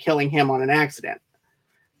everything, and killing him on an accident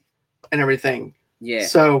and everything. Yeah.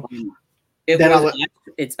 So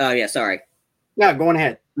sorry. No, go on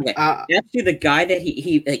ahead. Okay. Actually, the guy that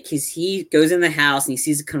he goes in the house and he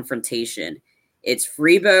sees a confrontation. It's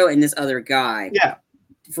Freebo and this other guy. Yeah.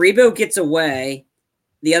 Freebo gets away.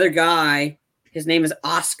 The other guy, his name is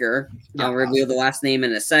Oscar. I'll reveal the last name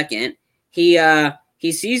in a second. He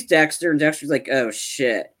sees Dexter, and Dexter's like, oh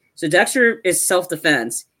shit. So Dexter is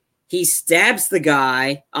self-defense. He stabs the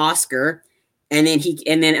guy, Oscar, and then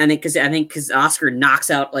because Oscar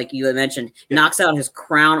knocks out, like you had mentioned, knocks out his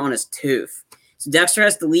crown on his tooth. So Dexter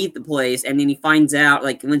has to leave the place, and then he finds out,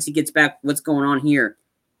 like, once he gets back, what's going on here.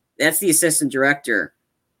 That's the assistant director.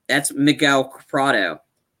 That's Miguel Prado.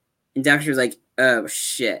 And Dexter's like, oh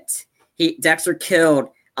shit. Dexter killed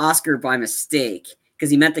Oscar by mistake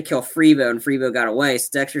because he meant to kill Freebo, and Freebo got away. So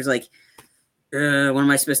Dexter's like, what am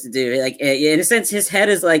I supposed to do? Like, in a sense, his head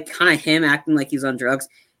is like kind of him acting like he's on drugs.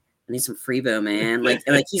 I need some Freebo, man. Like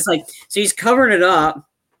he's like, so he's covering it up.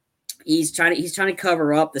 He's trying to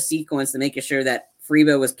cover up the sequence to make sure that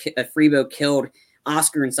Freebo killed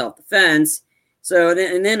Oscar in self-defense. So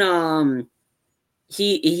then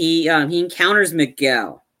he encounters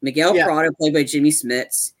Miguel Prado, played by Jimmy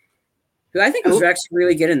Smits, who I think was actually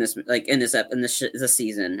really good in this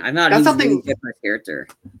season. I'm not even really good for his character.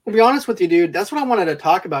 To be honest with you, dude, that's what I wanted to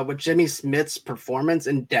talk about with Jimmy Smits' performance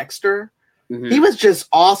in Dexter. Mm-hmm. He was just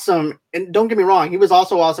awesome, and don't get me wrong, he was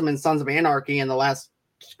also awesome in Sons of Anarchy in the last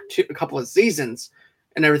couple of seasons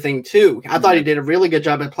and everything too. I thought he did a really good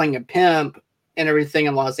job at playing a pimp and everything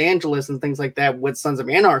in Los Angeles and things like that with Sons of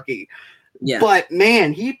Anarchy. Yeah. But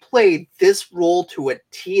man, he played this role to a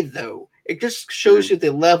T though. It just shows you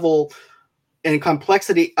the level and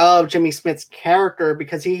complexity of Jimmy Smits' character,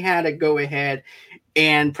 because he had to go ahead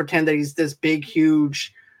and pretend that he's this big,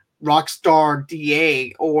 huge rock star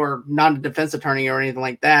DA or not a defense attorney or anything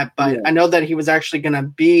like that. But I know that he was actually going to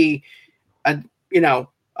be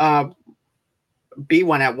be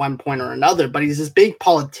one at one point or another, but he's this big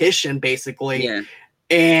politician basically. Yeah.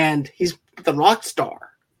 And he's the rock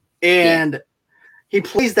star, and he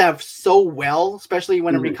plays that so well, especially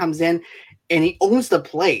whenever he comes in and he owns the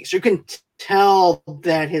place. You can tell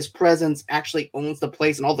that his presence actually owns the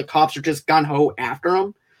place, and all the cops are just gung-ho after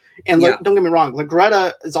him. And don't get me wrong,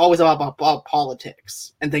 LaGreta is always about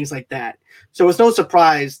politics and things like that. So it's no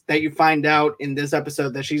surprise that you find out in this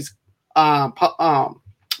episode that she's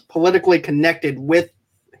politically connected with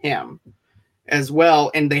him as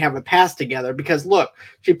well, and they have a past together. Because look,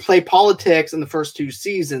 she played politics in the first 2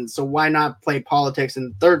 seasons, so why not play politics in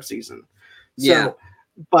the 3rd season? So,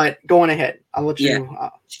 but going ahead, I'll let you.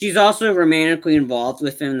 She's also romantically involved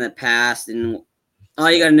with him in the past, and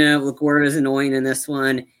all you gotta know, LaGuardia's annoying in this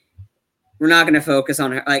one. We're not gonna focus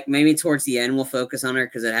on her. Like, maybe towards the end we'll focus on her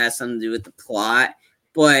because it has something to do with the plot.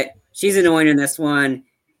 But she's annoying in this one.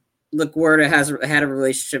 LaGuardia had a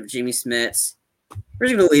relationship with Jimmy Smits. We're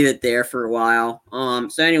just gonna leave it there for a while.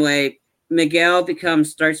 So anyway, Miguel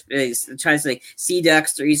tries to like see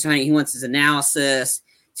Dexter. He wants his analysis.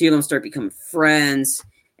 2 of them start becoming friends.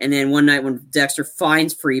 And then one night when Dexter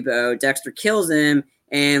finds Freebo, Dexter kills him.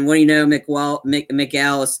 And what do you know,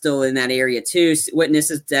 Miguel is still in that area too.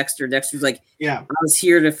 Witnesses Dexter. Dexter's like, I was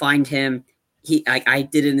here to find him. I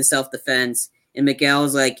did it in self-defense. And Miguel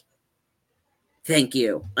is like, thank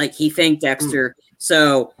you. Like, he thanked Dexter.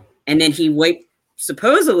 So, and then he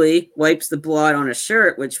supposedly wipes the blood on his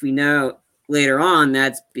shirt, which we know later on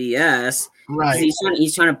that's BS. Right.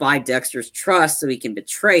 He's trying to buy Dexter's trust so he can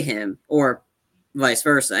betray him, or vice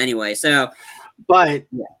versa. Anyway, so but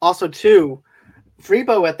also too,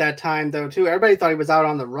 Freebo at that time though too, everybody thought he was out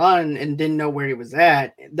on the run and didn't know where he was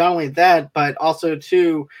at. Not only that, but also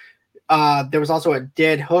too, there was also a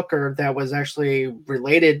dead hooker that was actually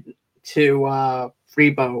related to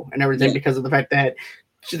Freebo and everything because of the fact that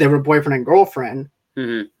they were boyfriend and girlfriend.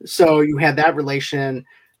 Mm-hmm. So you had that relation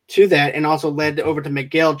to that, and also led over to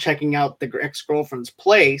Miguel checking out the ex-girlfriend's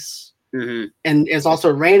place. Mm-hmm. And it's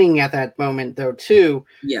also raining at that moment though too.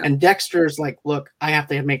 Yeah. And Dexter's like, look, I have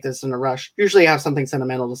to make this in a rush. Usually I have something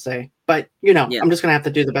sentimental to say, but I'm just gonna have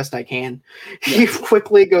to do the best I can. He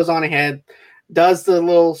quickly goes on ahead, does the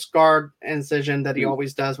little scar incision that he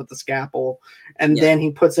always does with the scalpel, and then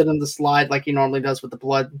he puts it in the slide like he normally does with the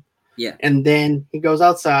blood. Yeah. And then he goes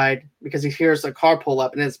outside because he hears a car pull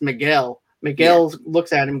up, and it's Miguel. Miguel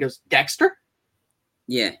looks at him and goes, Dexter?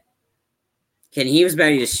 Yeah. And he was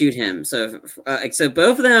ready to shoot him. So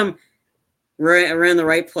both of them were in the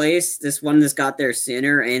right place. This one just got there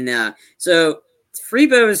sooner. And so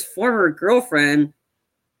Freebo's former girlfriend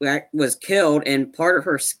was killed, and part of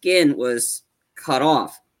her skin was cut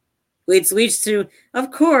off. Which leads to,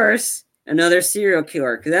 of course, another serial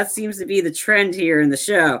killer. Because that seems to be the trend here in the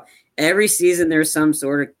show. Every season there's some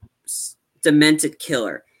sort of demented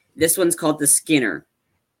killer. This one's called the Skinner.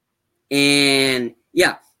 And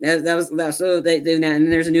yeah. That was so they and then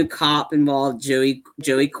there's a new cop involved, Joey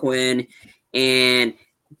Quinn, and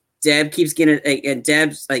Deb keeps getting and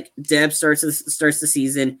Deb starts the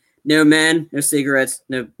season. No men, no cigarettes,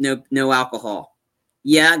 no alcohol.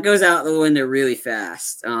 Yeah, it goes out the window really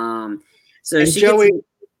fast. So and she Joey,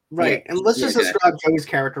 right? And let's just describe Joey's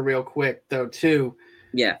character real quick though too.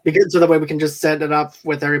 Yeah, because so that way we can just set it up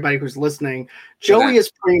with everybody who's listening. Joey is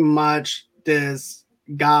pretty much this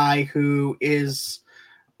guy who is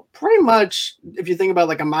pretty much, if you think about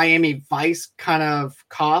like a Miami Vice kind of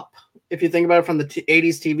cop, if you think about it from the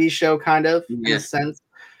 80s TV show kind of, in a sense,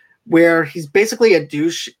 where he's basically a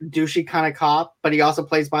douchey kind of cop, but he also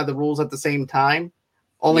plays by the rules at the same time.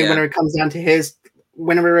 Only whenever it comes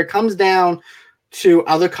down to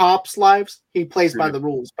other cops' lives, he plays by the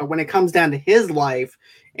rules. But when it comes down to his life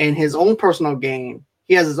and his own personal gain,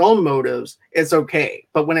 he has his own motives, it's okay.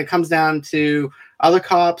 But when it comes down to other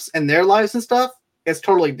cops and their lives and stuff, it's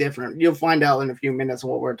totally different. You'll find out in a few minutes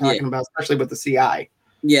what we're talking about, especially with the CI.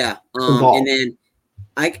 Yeah. And then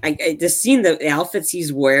I the scene, the outfits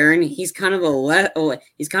he's wearing, he's kind of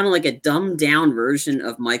like a dumbed down version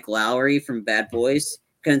of Mike Lowry from Bad Boys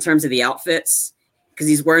in terms of the outfits. Because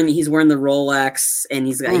he's wearing the Rolex, and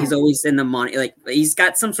he's always in the money. Like he's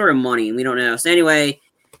got some sort of money, and we don't know. So anyway,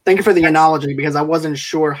 thank you for the analogy, because I wasn't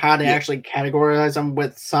sure how to actually categorize them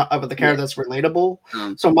with the character that's relatable.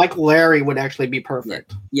 So Mike Lowry would actually be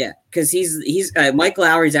perfect. Yeah, because he's Mike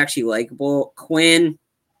Lowry's actually likable. Quinn,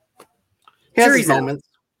 he has his moments.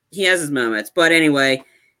 He has his moments, but anyway,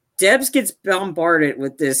 Debs gets bombarded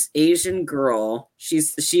with this Asian girl.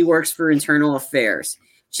 She works for Internal Affairs.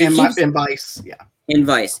 And Vice, yeah. In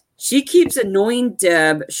Vice. She keeps annoying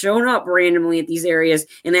Deb, showing up randomly at these areas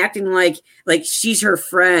and acting like she's her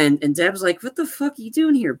friend. And Deb's like, what the fuck are you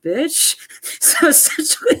doing here, bitch? So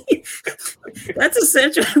essentially, that's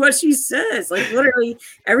essentially what she says. Like literally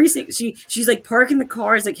everything. She's like parking the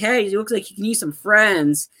car. It's like, hey, it looks like you can use some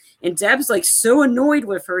friends. And Deb's like so annoyed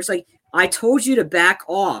with her. It's like, I told you to back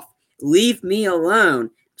off. Leave me alone.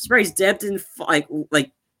 I'm surprised Deb didn't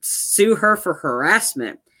like sue her for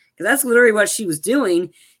harassment. Because that's literally what she was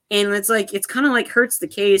doing. And it's like, it's kind of like hurts the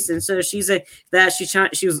case. And so she's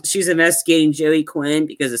investigating Joey Quinn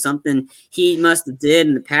because of something he must have did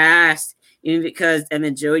in the past. And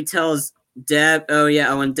then Joey tells Deb,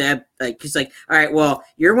 and Deb, like, she's like, all right, well,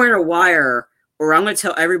 you're wearing a wire, or I'm going to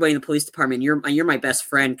tell everybody in the police department you're my best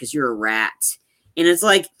friend because you're a rat. And it's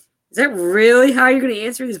like, is that really how you're going to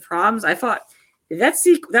answer these problems? I thought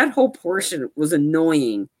that whole portion was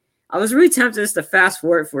annoying. I was really tempted just to fast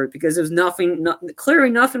forward for it because there was clearly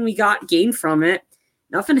nothing we gained from it.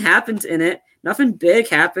 Nothing happened in it. Nothing big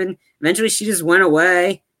happened. Eventually, she just went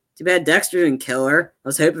away. Too bad Dexter didn't kill her. I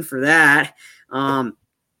was hoping for that.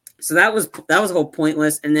 So that was a whole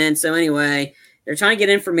pointless. And then, so anyway, they're trying to get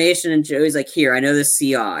information, and Joey's like, here, I know this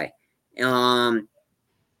CI.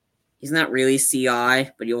 He's not really CI,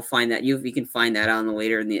 but you'll find that you can find that on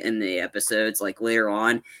later in the episodes, like later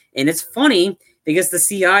on. And it's funny because the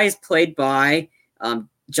CI is played by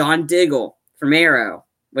John Diggle from Arrow,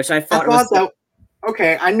 which I thought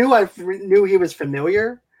okay. I knew he was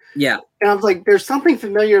familiar. Yeah. And I was like, there's something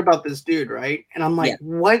familiar about this dude, right? And I'm like,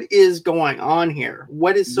 what is going on here?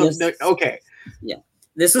 What is so okay? Yeah.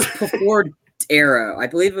 This was before Arrow. I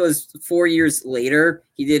believe it was 4 years later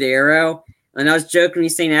he did Arrow. And I was joking when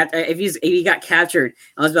he's saying that if he got captured,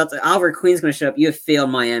 I was about to Oliver Queen's going to show up. You have failed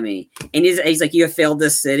Miami, and he's like, you have failed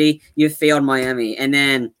this city. You have failed Miami. And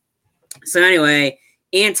then, so anyway,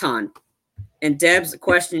 Anton and Deb's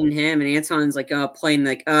questioning him, and Anton's like, playing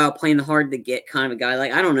the hard to get kind of a guy.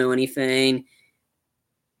 Like, I don't know anything.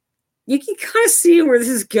 You can kind of see where this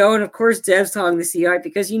is going. Of course, Deb's talking to CI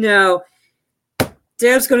because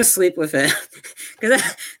Deb's going to sleep with him because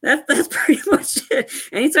that's pretty much it.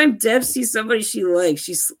 Anytime Deb sees somebody she likes,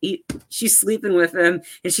 she's sleeping with him,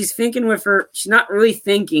 and she's thinking with her. She's not really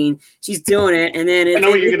thinking; she's doing it. And then I know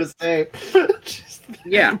what you're going to say.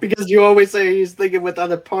 Yeah, because you always say he's thinking with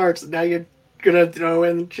other parts. Now you're going to throw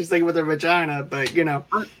in she's thinking with her vagina, but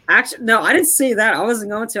actually, no, I didn't say that. I wasn't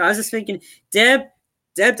going to. I was just thinking Deb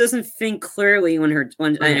doesn't think clearly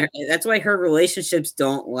that's why her relationships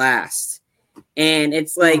don't last. And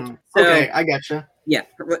it's like, okay, I gotcha. Yeah,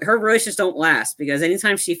 her relationships don't last because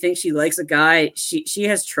anytime she thinks she likes a guy, she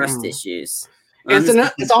has trust issues.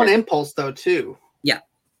 It's on impulse though too. Yeah,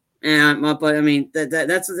 but I mean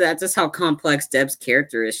that's just how complex Deb's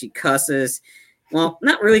character is. She cusses. Well,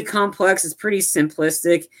 not really complex. It's pretty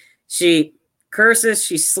simplistic. She curses.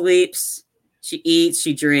 She sleeps. She eats.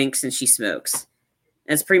 She drinks, and she smokes.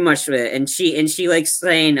 That's pretty much it. And she likes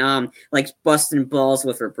saying like busting balls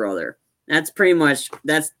with her brother. That's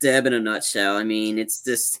Deb in a nutshell. I mean, it's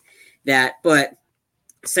just that. But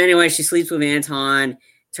so anyway, she sleeps with Anton.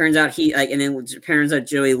 Turns out turns out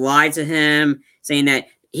Joey lied to him, saying that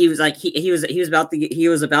he was like he was about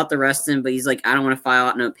to arrest him, but he's like, I don't want to file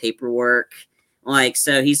out no paperwork. Like,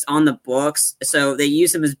 so he's on the books. So they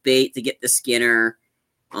use him as bait to get the Skinner.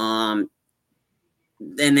 And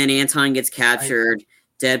then Anton gets captured.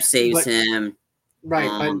 Deb saves him. Right,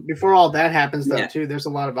 but before all that happens, though, too, there's a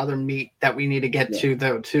lot of other meat that we need to get to,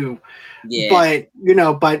 though, too. Yeah.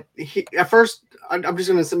 But at first, I'm just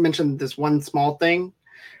going to mention this one small thing,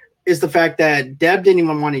 is the fact that Deb didn't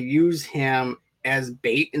even want to use him as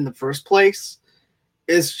bait in the first place.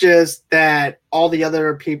 It's just that all the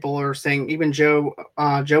other people are saying, even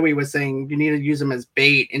Joey was saying, you need to use him as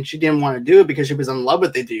bait, and she didn't want to do it because she was in love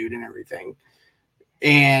with the dude and everything.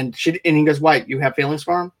 And he goes, what, you have feelings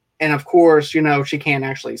for him? And of course, she can't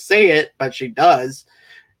actually say it, but she does.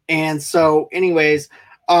 And so anyways,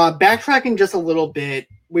 backtracking just a little bit,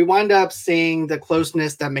 we wind up seeing the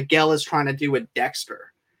closeness that Miguel is trying to do with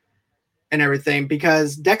Dexter and everything,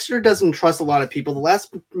 because Dexter doesn't trust a lot of people. The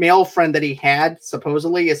last male friend that he had,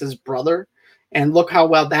 supposedly, is his brother. And look how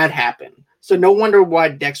well that happened. So no wonder why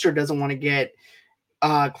Dexter doesn't want to get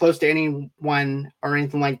close to anyone or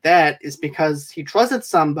anything like that, is because he trusted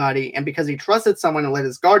somebody, and because he trusted someone and let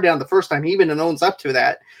his guard down the first time, he even owns up to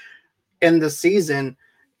that in the season,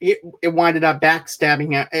 it winded up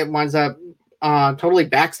backstabbing him. It winds up totally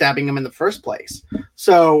backstabbing him in the first place.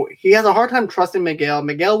 So he has a hard time trusting Miguel.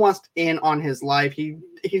 Miguel wants in on his life. He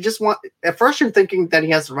just at first you're thinking that he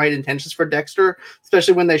has the right intentions for Dexter,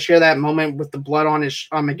 especially when they share that moment with the blood on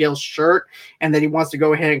Miguel's shirt, and that he wants to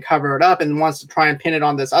go ahead and cover it up and wants to try and pin it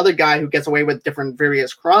on this other guy who gets away with different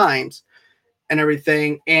various crimes and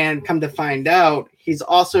everything. And come to find out, he's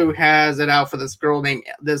also has it out for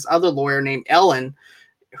this other lawyer named Ellen,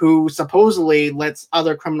 who supposedly lets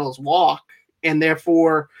other criminals walk. And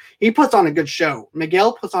therefore, he puts on a good show.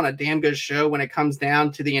 Miguel puts on a damn good show when it comes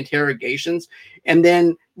down to the interrogations. And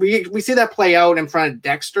then we see that play out in front of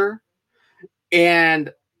Dexter.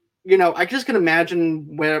 And, I just can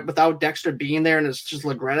imagine without Dexter being there, and it's just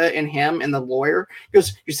Lagretta and him and the lawyer. He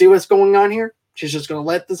goes, you see what's going on here? She's just going to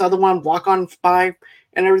let this other one walk on by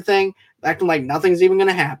and everything, acting like nothing's even going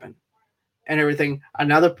to happen and everything.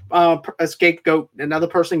 Another scapegoat, another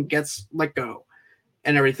person gets let go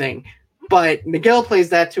and everything. But Miguel plays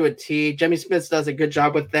that to a T. Jimmy Smits does a good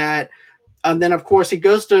job with that. And then, of course, he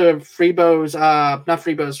goes to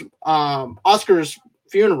Oscar's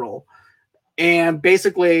funeral. And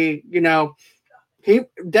basically,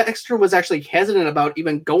 Dexter was actually hesitant about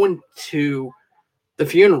even going to the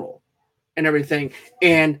funeral and everything.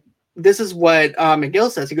 And this is what Miguel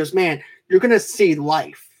says. He goes, man, you're going to see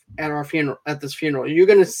life at this funeral. You're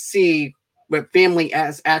going to see what family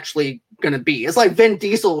is actually going to be. It's like Vin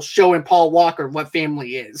Diesel showing Paul Walker what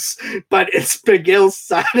family is, but it's Miguel's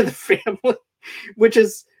side of the family, which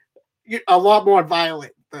is a lot more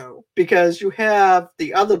violent, though, because you have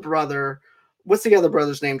the other brother. What's the other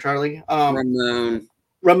brother's name, Charlie? Ramon.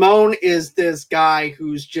 Ramon is this guy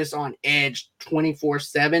who's just on edge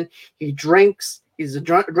 24/7. He drinks. He's an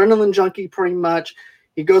adrenaline junkie, pretty much.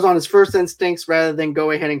 He goes on his first instincts rather than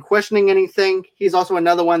go ahead and questioning anything. He's also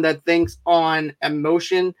another one that thinks on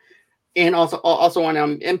emotion and also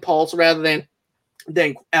on impulse rather than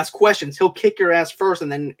ask questions. He'll kick your ass first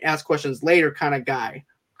and then ask questions later, kind of guy,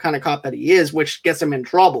 kind of cop that he is, which gets him in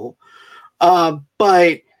trouble.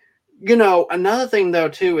 But another thing though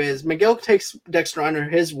too is Miguel takes Dexter under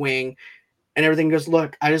his wing, and everything goes,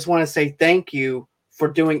 look, I just want to say thank you for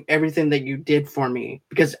doing everything that you did for me,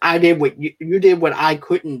 because I did what you did what I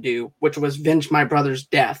couldn't do, which was venge my brother's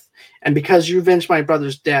death. And because you venged my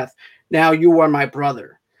brother's death, now you are my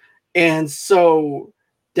brother. And so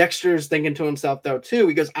Dexter's thinking to himself though too,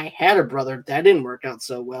 he goes, I had a brother, that didn't work out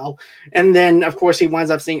so well. And then of course he winds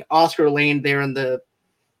up seeing Oscar laying there in the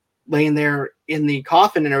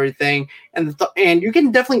coffin and everything, and you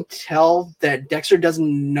can definitely tell that Dexter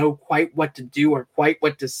doesn't know quite what to do or quite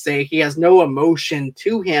what to say. He has no emotion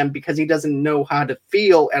to him because he doesn't know how to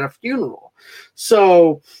feel at a funeral.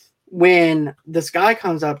 So when this guy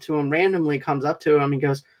randomly comes up to him, he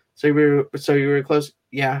goes, so you were close?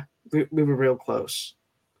 Yeah, we were real close.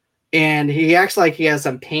 And he acts like he has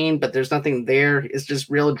some pain, but there's nothing there. It's just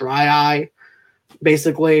real dry eye,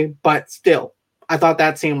 basically. But still, I thought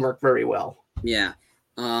that scene worked very well. Yeah.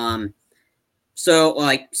 So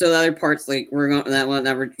the other parts, like we're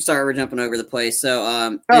jumping over the place.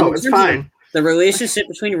 So it's fine. The relationship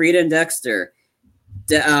between Rita and Dexter.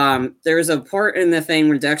 There's a part in the thing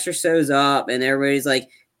where Dexter shows up and everybody's like,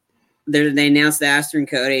 they announced to Aster and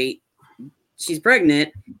Cody, she's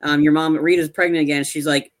pregnant. Your mom Rita's pregnant again. She's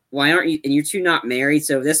like, why aren't you? And you two not married.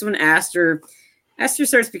 So this one, Aster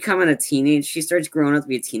starts becoming a teenager. She starts growing up to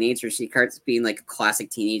be a teenager. She starts being like a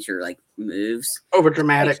classic teenager, like moves. Over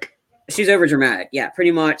dramatic. She's over dramatic. Yeah,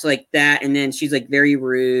 pretty much like that. And then she's like very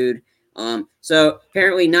rude. So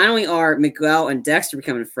apparently not only are Miguel and Dexter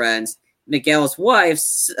becoming friends, Miguel's wife,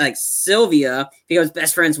 like Sylvia, becomes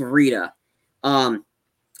best friends with Rita. So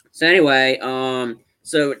anyway,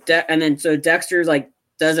 so Dexter's like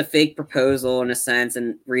does a fake proposal in a sense,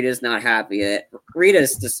 and Rita's not happy yet.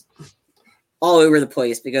 Rita's just all over the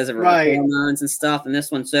place because of her hormones and stuff in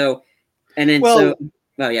this one. So, and then go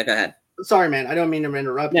ahead. Sorry, man. I don't mean to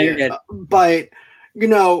interrupt you. You're good. But,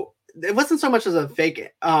 it wasn't so much as a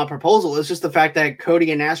fake proposal. It's just the fact that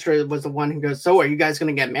Cody and Aster was the one who goes, so are you guys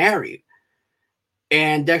going to get married?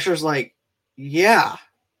 And Dexter's like, yeah,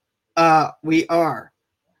 we are.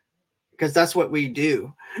 Because that's what we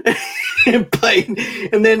do. And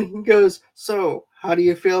then he goes, so how do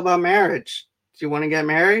you feel about marriage? Do you want to get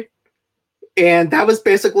married? And that was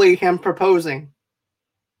basically him proposing,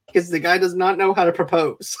 because the guy does not know how to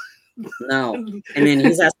propose. No. And then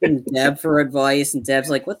he's asking Deb for advice, and Deb's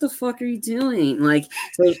like, what the fuck are you doing? Like,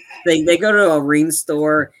 so they go to a ring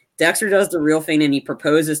store. Dexter does the real thing, and he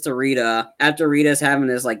proposes to Rita after Rita's having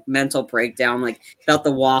this like mental breakdown, like about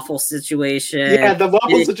the waffle situation. Yeah, the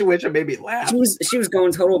waffle situation made me laugh. She was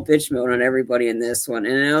going total bitch mode on everybody in this one,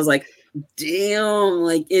 and I was like, damn,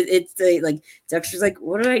 like it's like Dexter's like,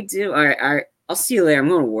 what did I do? All right, I'll see you later. I'm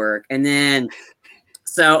going to work, and then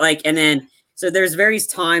so there's various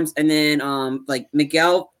times, and then like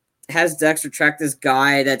Miguel has Dexter track this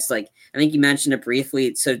guy that's like, I think you mentioned it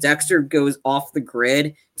briefly. So Dexter goes off the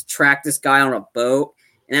grid to track this guy on a boat,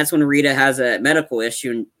 and that's when Rita has a medical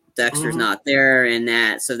issue and Dexter's not there,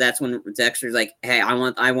 and so that's when Dexter's like, hey, I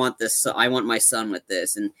want this, I want my son with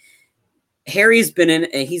this. And Harry's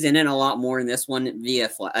he's in it a lot more in this one via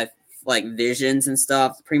like visions and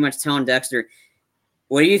stuff, pretty much telling Dexter,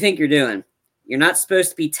 what do you think you're doing? You're not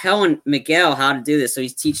supposed to be telling Miguel how to do this. So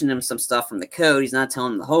he's teaching him some stuff from the code. He's not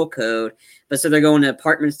telling him the whole code. But so they're going to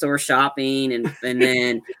department store shopping, and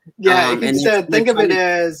then yeah, think of it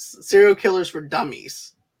as serial killers for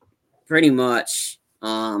dummies. Pretty much.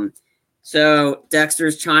 So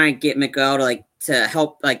Dexter's trying to get Miguel to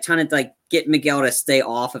help, trying to get Miguel to stay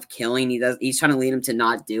off of killing. He's trying to lead him to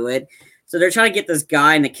not do it. So they're trying to get this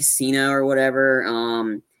guy in the casino or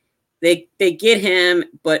whatever. They get him,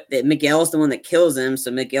 but Miguel's the one that kills him.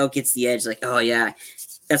 So Miguel gets the edge, like, oh yeah,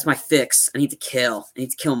 that's my fix. I need to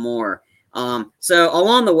kill more. So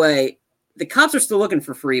along the way, the cops are still looking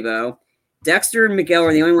for Freebo. Dexter and Miguel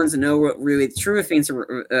are the only ones that know what really true things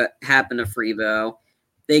happened to Freebo.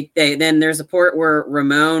 Then there's a part where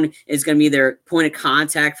Ramon is going to be their point of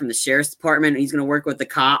contact from the sheriff's department. And he's going to work with the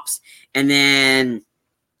cops, and then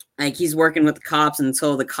he's working with the cops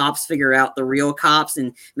until the cops figure out the real cops.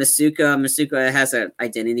 And Masuka has an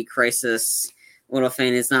identity crisis. Little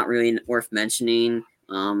thing, it's not really worth mentioning.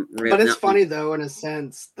 But it's funny though, in a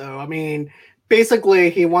sense, though. I mean, basically,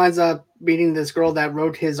 he winds up meeting this girl that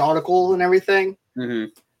wrote his article and everything.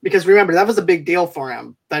 Mm-hmm. Because remember, that was a big deal for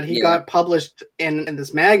him that he got published in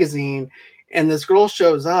this magazine, and this girl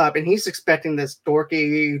shows up, and he's expecting this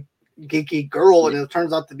dorky, geeky girl, and it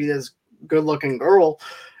turns out to be this good-looking girl.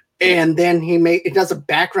 And then it does a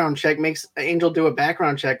background check, makes Angel do a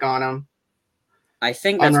background check on him. I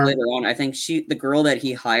think that's later on. I think the girl that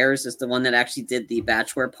he hires is the one that actually did the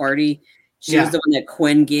bachelor party. She was the one that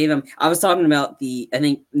Quinn gave him. I was talking about I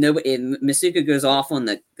think Masuka goes off on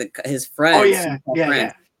his friends. Oh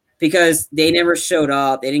yeah. Because they never showed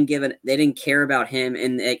up. They didn't care about him,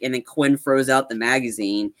 and then Quinn throws out the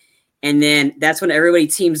magazine, and then that's when everybody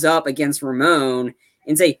teams up against Ramon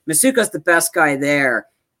and say Masuka's the best guy there.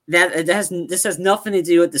 This has nothing to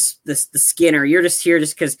do with the Skinner. You're just here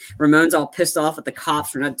just because Ramon's all pissed off at the cops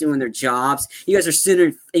for not doing their jobs. You guys are sitting,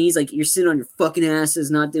 and he's like, you're sitting on your fucking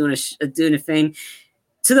asses, not doing a thing.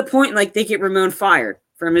 To the point, like, they get Ramon fired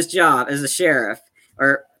from his job as a sheriff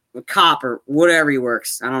or a cop or whatever he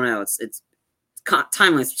works. I don't know. It's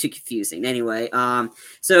timeline's too confusing. Anyway,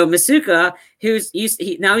 so Masuka,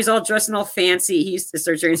 now he's all dressed and all fancy. He used to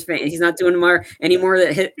start doing he's not doing anymore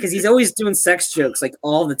because he's always doing sex jokes like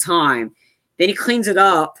all the time. Then he cleans it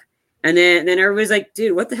up, and then everybody's like,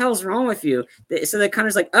 "Dude, what the hell's wrong with you?" So they kind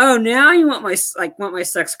of like, "Oh, now you want my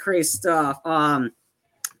sex crazed stuff."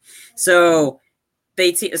 So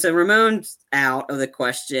Ramon's out of the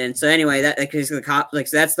question. So anyway, because the cop, so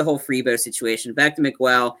that's the whole Freebo situation. Back to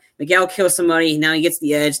Miguel. Miguel kills somebody. Now he gets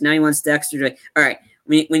the edge. Now he wants Dexter to. All right,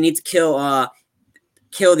 we need to kill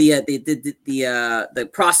the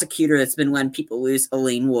prosecutor that's been letting people loose,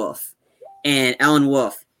 Ellen Wolf.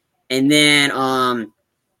 And then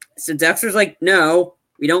so Dexter's like, no,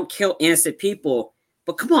 we don't kill innocent people.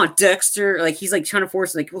 But come on, Dexter. Like, he's like trying to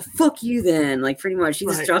force, like, well, fuck you then. Like, pretty much. He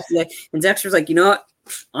just drops it. And Dexter's like, you know what?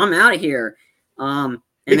 I'm out of here.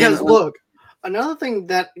 Look, another thing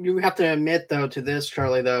that you have to admit, though, to this,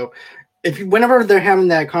 Charlie, though, whenever they're having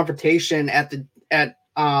that confrontation at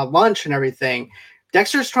lunch and everything,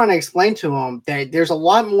 Dexter's trying to explain to him that there's a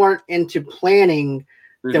lot more into planning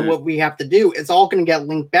than what we have to do. It's all going to get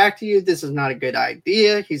linked back to you. This is not a good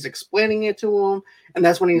idea. He's explaining it to him. And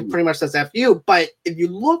that's when he pretty much says F you. But if you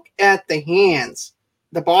look at the hands,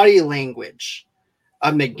 the body language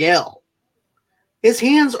of Miguel, his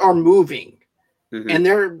hands are moving. And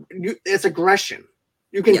it's aggression.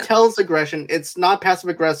 You can tell it's aggression. It's not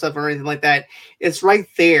passive aggressive or anything like that. It's right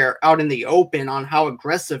there out in the open on how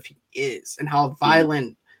aggressive he is and how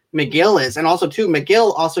violent Miguel is. And also, too,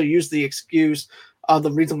 Miguel also used the excuse of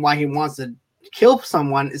the reason why he wants to kill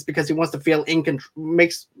someone is because he wants to feel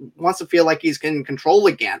wants to feel like he's in control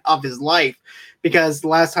again of his life. Because the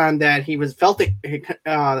last time that he felt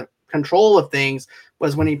control of things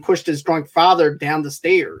was when he pushed his drunk father down the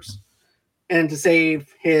stairs and to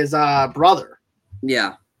save his brother.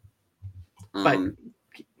 Yeah. So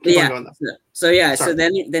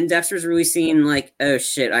then Dexter's really seeing like, oh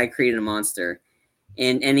shit, I created a monster.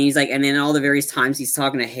 And he's like, and then all the various times he's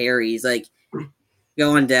talking to Harry, he's like,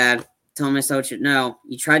 go on, Dad. Tell him I saw what you know.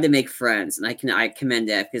 You tried to make friends, and I commend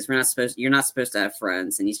that because you're not supposed to have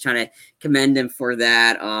friends, and he's trying to commend him for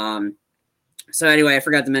that. So anyway, I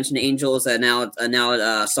forgot to mention Angel is now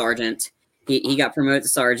a sergeant. He got promoted to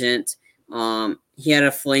sergeant. He had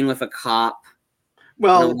a fling with a cop.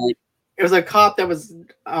 Well, it was a cop that was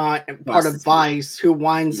part of Vice who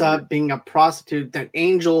winds up being a prostitute that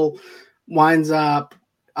Angel winds up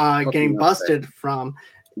getting busted from.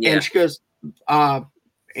 Yeah. And she goes,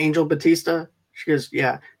 Angel Batista? She goes,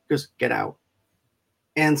 yeah. She goes, get out.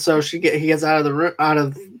 And so he gets out of the room, out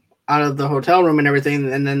of the hotel room and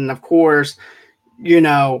everything. And then, of course,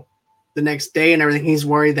 the next day and everything, he's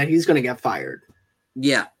worried that he's going to get fired.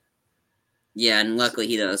 Yeah. Yeah, and luckily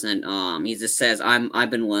he doesn't. He just says, I've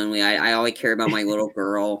been lonely. I always care about my little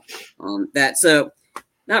girl. So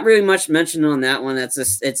not really much mentioned on that one. It's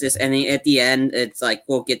just and at the end, it's like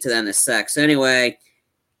we'll get to that in a sec. So anyway,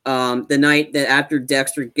 the night that after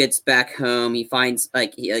Dexter gets back home, he finds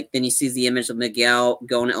then he sees the image of Miguel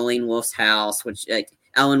going to Ellen Wolf's house, which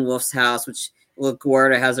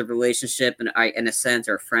LaGuardia has a relationship and in a sense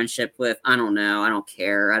or a friendship with. I don't know. I don't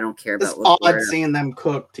care. I don't care about. It's odd seeing them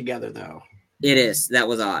cook together, though. It is. That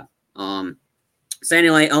was odd. So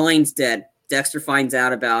anyway, Elaine's dead. Dexter finds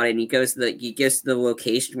out about it, and he goes to the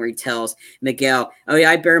location where he tells Miguel, "Oh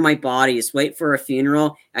yeah, I bury my body. Just wait for a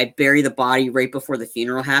funeral. I bury the body right before the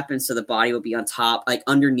funeral happens, so the body will be on top, like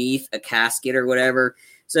underneath a casket or whatever."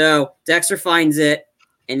 So Dexter finds it,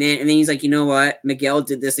 and then he's like, "You know what? Miguel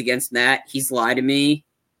did this against Matt. He's lied to me.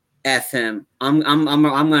 F him. I'm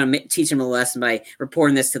gonna teach him a lesson by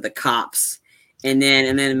reporting this to the cops." And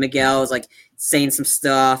then Miguel is like saying some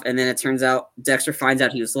stuff, and then it turns out Dexter finds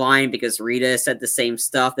out he was lying because Rita said the same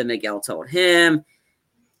stuff that Miguel told him.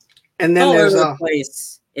 And then there's a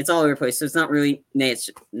place. It's all over the place, so it's not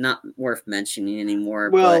worth mentioning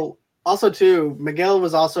anymore. Well, Also, too, Miguel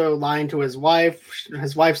was also lying to his wife.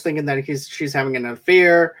 His wife's thinking that she's having an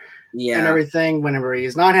affair and Yeah. everything whenever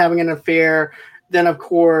he's not having an affair. Then, of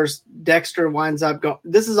course, Dexter winds up going.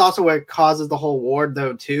 This is also what causes the whole war,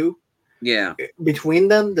 though, too. Yeah. Between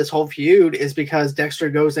them, this whole feud is because Dexter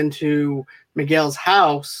goes into Miguel's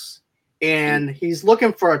house and he's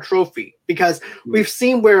looking for a trophy because we've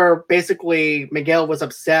seen where basically Miguel was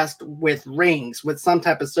obsessed with rings, with some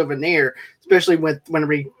type of souvenir, especially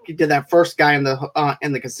whenever he did that first guy in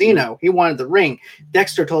the casino. He wanted the ring.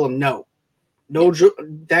 Dexter told him no,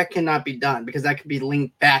 that cannot be done because that could be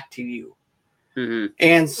linked back to you. Mm-hmm.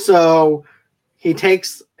 And so he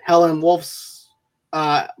takes Helen Wolf's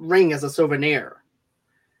ring as a souvenir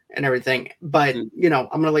and everything. But I'm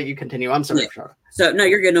gonna let you continue. I'm sorry. Yeah. So no,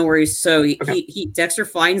 you're good. No worries. So he Dexter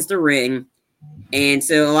finds the ring, and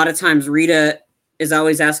so a lot of times Rita is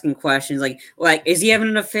always asking questions like is he having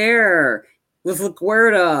an affair with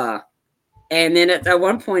LaGuerta? And then at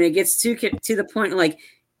one point it gets to the point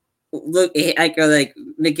look, like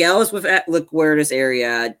Miguel is with at LaGuerta's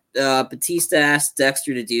area. Batista asks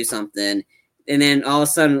Dexter to do something, and then all of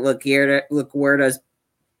a sudden LaGuerta's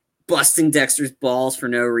busting Dexter's balls for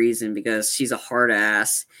no reason because she's a hard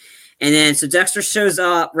ass. And then so Dexter shows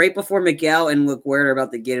up right before Miguel and LaGuerta are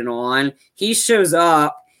about to get it on. He shows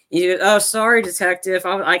up and he goes, "Oh, sorry, detective.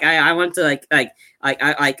 I want to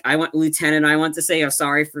I want Lieutenant. I want to say I'm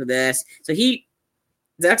sorry for this." So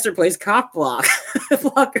Dexter plays cock blocker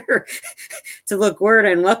to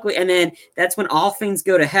LaGuerta, and luckily, and then that's when all things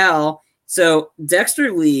go to hell. So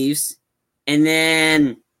Dexter leaves, and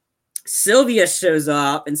then Sylvia shows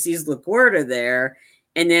up and sees LaGuerta there,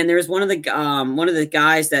 and then there's one of the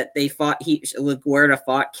guys that they fought. LaGuerta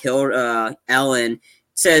fought, killed Ellen.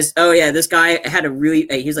 Says, "Oh yeah, this guy had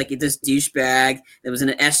he's like this douchebag that was in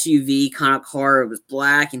an SUV kind of car. It was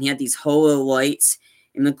black, and he had these holo lights."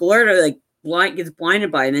 And LaGuerta gets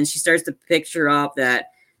blinded by it, and then she starts to picture up that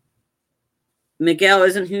Miguel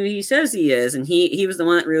isn't who he says he is, and he was the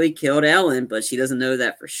one that really killed Ellen, but she doesn't know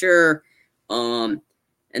that for sure. And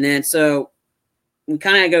then so we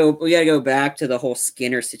gotta go back to the whole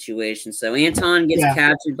Skinner situation. So Anton gets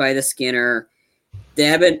captured by the Skinner.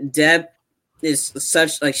 Deb is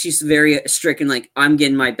she's very stricken, I'm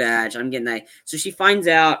getting my badge, I'm getting that. So she finds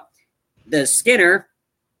out the Skinner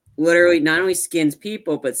literally not only skins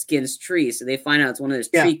people but skins trees. So they find out it's one of those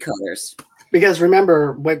tree cutters. Because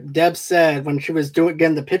remember what Deb said when she was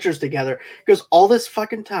getting the pictures together, because all this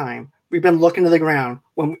fucking time we've been looking to the ground.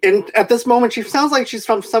 At this moment, she sounds like she's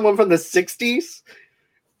from someone from the 60s.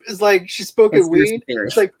 It's like she's spoken weed.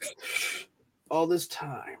 It's like all this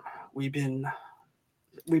time we've been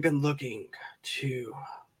looking to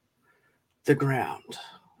the ground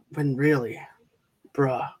when really,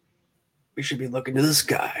 bruh, we should be looking to the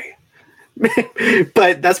sky.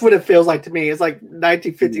 But that's what it feels like to me. It's like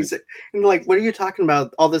 1956. And what are you talking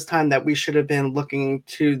about all this time that we should have been looking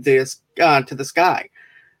to this to the sky?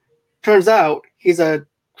 Turns out he's a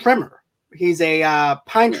trimmer. He's a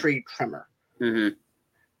pine tree trimmer and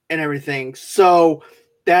everything. So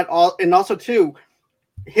that all, and also too,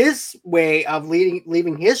 his way of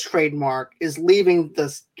leaving his trademark is leaving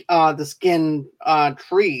the skin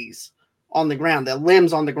trees on the ground, the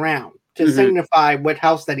limbs on the ground to signify what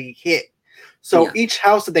house that he hit. So each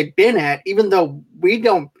house that they've been at, even though we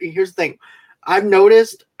don't, here's the thing, I've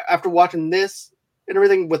noticed after watching this and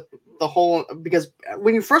everything with the whole, because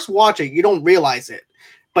when you first watch it, you don't realize it,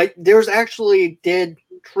 but there's actually dead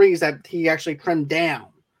trees that he actually trimmed down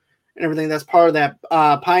and everything. That's part of that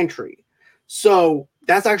pine tree. So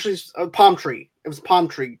that's actually a palm tree. It was a palm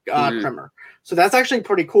tree trimmer. So that's actually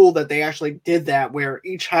pretty cool that they actually did that, where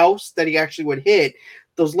each house that he actually would hit,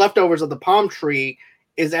 those leftovers of the palm tree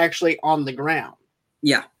is actually on the ground.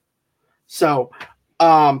 Yeah. So,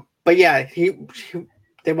 but yeah,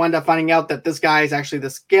 they wound up finding out that this guy is actually the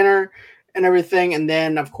Skinner and everything. And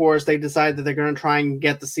then, of course, they decide that they're going to try and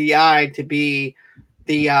get the CI to be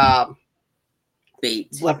the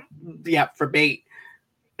bait. For bait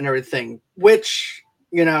and everything, which,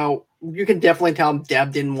 you can definitely tell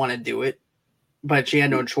Deb didn't want to do it, but she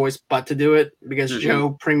had no choice but to do it because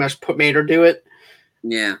Joe pretty much made her do it.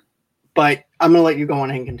 Yeah. But I'm going to let you go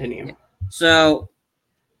on and continue. Yeah. So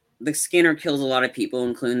the Skinner kills a lot of people,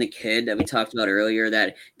 including the kid that we talked about earlier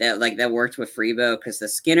that worked with Freebo, because the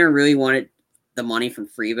Skinner really wanted the money from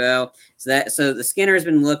Freebo. So the Skinner has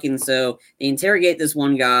been looking. So they interrogate this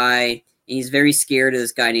one guy, and he's very scared of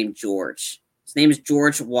this guy named George. His name is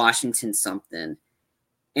George Washington something.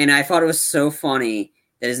 And I thought it was so funny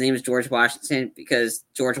that his name is George Washington because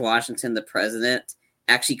George Washington, the president,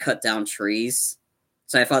 actually cut down trees.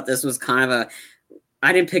 So I thought this was kind of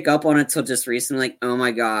I didn't pick up on it till just recently. Like, oh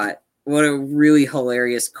my God, what a really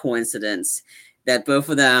hilarious coincidence that both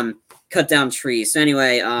of them cut down trees. So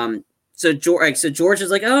anyway, so George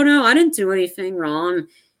is like, oh no, I didn't do anything wrong.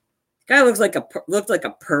 Guy looked like a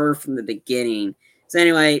perv from the beginning. So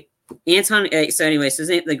anyway, Anton. So anyway, so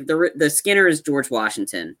like the Skinner is George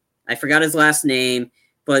Washington. I forgot his last name,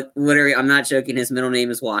 but literally, I'm not joking. His middle name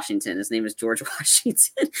is Washington. His name is George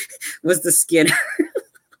Washington. Was the Skinner?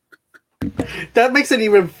 That makes it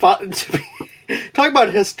even fun to be. Talk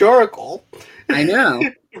about historical. I know,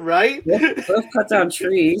 right? Both cut down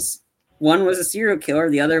trees. One was a serial killer.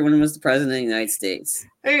 The other one was the president of the United States.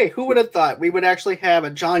 Hey, who would have thought we would actually have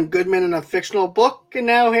a John Goodman in a fictional book, and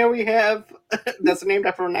now here we have that's named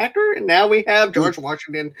after an actor, and now we have George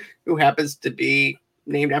Washington, who happens to be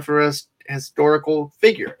named after a historical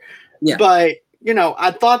figure. Yeah. But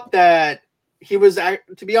I thought that he was.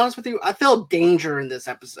 To be honest with you, I felt danger in this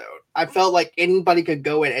episode. I felt like anybody could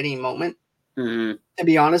go at any moment. Mm-hmm. To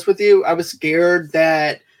be honest with you, I was scared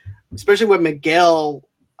that, especially with Miguel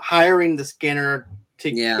hiring the Skinner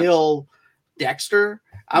to kill Dexter,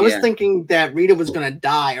 I was thinking that Rita was going to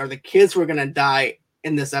die or the kids were going to die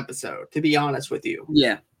in this episode, to be honest with you.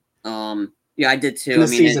 Yeah. I did too. This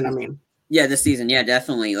season. Yeah, this season. Yeah,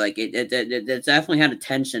 definitely. Like it definitely had a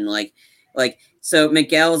tension. Like, so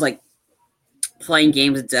Miguel was like playing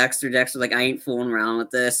games with Dexter. Dexter's like, I ain't fooling around with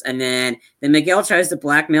this. And then Miguel tries to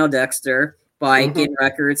blackmail Dexter by getting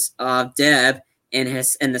records of Deb and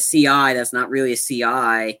the CI that's not really a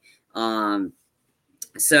CI.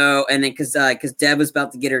 So and then because Deb was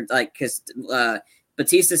about to get her, like, because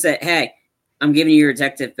Batista said, "Hey, I'm giving you your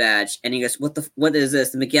detective badge," and he goes, "What is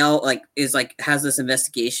this?" And Miguel has this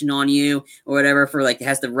investigation on you or whatever for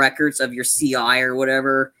has the records of your CI or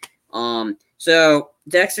whatever. So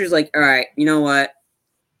Dexter's like, "All right, you know what?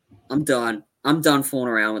 I'm done fooling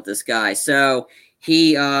around with this guy." So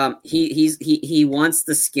he wants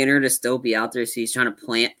the Skinner to still be out there, so he's trying to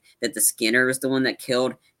plant that the Skinner is the one that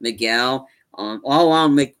killed Miguel. All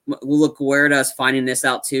along, LaGuardia is finding this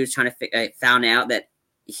out too, trying to found out that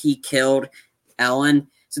he killed Ellen.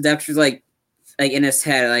 So Dexter's like in his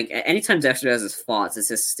head, like anytime Dexter does his thoughts, it's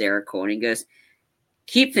hysterical, and he goes,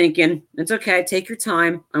 "Keep thinking. It's okay. Take your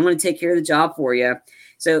time. I'm going to take care of the job for you."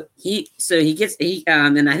 So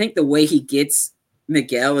and I think the way he gets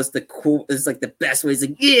Miguel is like the best way. He's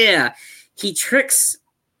like, yeah, he tricks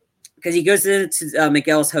because he goes into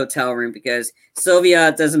Miguel's hotel room because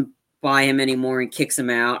Sylvia doesn't buy him anymore and kicks him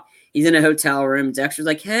out. He's in a hotel room. Dexter's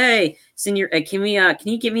like, "Hey, Senor, can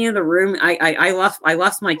you get me in the room? I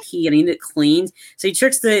lost my key and I need it cleaned." So he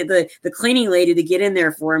tricks the cleaning lady to get in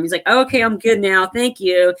there for him. He's like, "Oh, okay, I'm good now, thank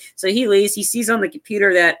you." So he leaves. He sees on the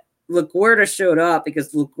computer that LaGuardia showed up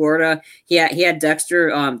because LaGuardia he had Dexter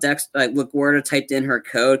LaGuardia typed in her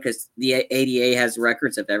code because the ADA has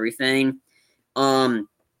records of everything. Kind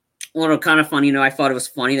of funny, I thought it was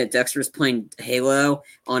funny that Dexter was playing Halo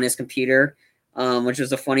on his computer. Which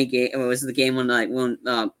was a funny game. It was the game when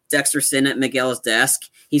Dexter's sitting at Miguel's desk.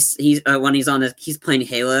 He's when he's playing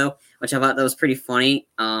Halo, which I thought that was pretty funny.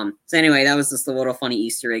 So anyway, that was just a little funny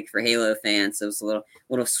Easter egg for Halo fans. So it was a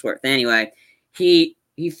little short. Anyway, he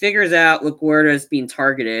figures out LaGuardia is being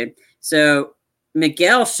targeted. So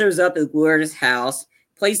Miguel shows up at LaGuardia's house,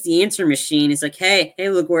 plays the answer machine. He's like, hey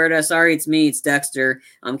LaGuardia, sorry, it's me, it's Dexter.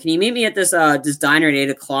 Can you meet me at this diner at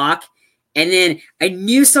 8:00? And then I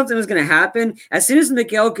knew something was going to happen. As soon as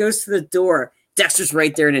Miguel goes to the door, Dexter's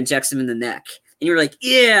right there and injects him in the neck. And you're like,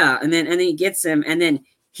 yeah. And then he gets him. And then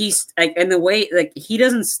he's like, and the way he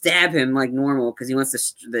doesn't stab him like normal because he wants the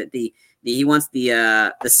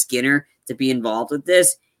Skinner to be involved with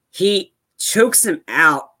this. He chokes him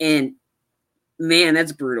out, and man,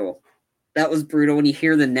 that's brutal. That was brutal. When you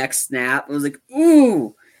hear the neck snap, I was like,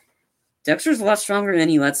 ooh, Dexter's a lot stronger than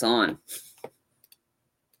he lets on.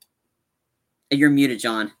 You're muted,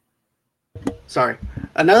 John. Sorry.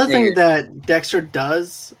 Another thing that Dexter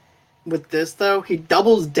does with this, though, he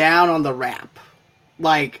doubles down on the rap.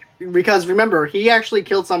 Because remember, he actually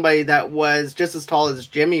killed somebody that was just as tall as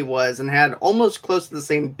Jimmy was and had almost close to the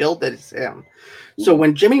same build as him. So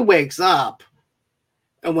when Jimmy wakes up,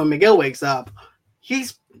 and when Miguel wakes up,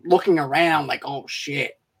 he's looking around like, oh,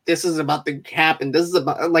 shit. This is about to happen. This is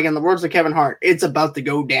about, in the words of Kevin Hart, it's about to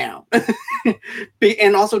go down.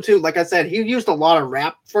 And also, too, like I said, he used a lot of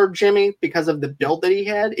rap for Jimmy because of the build that he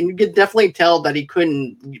had. And you could definitely tell that he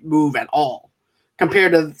couldn't move at all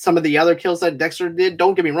compared to some of the other kills that Dexter did.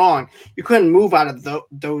 Don't get me wrong. You couldn't move out of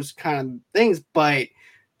those kind of things. But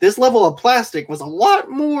this level of plastic was a lot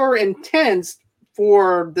more intense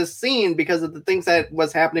for this scene because of the things that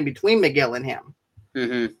was happening between Miguel and him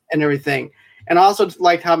and everything. And I also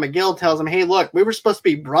liked how Miguel tells him, hey, look, we were supposed to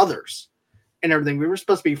be brothers. and everything. We were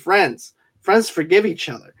supposed to be friends. Friends forgive each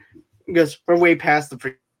other because we're way past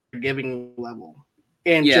the forgiving level,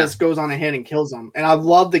 and just goes on ahead and kills them. And I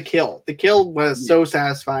love the kill. The kill was so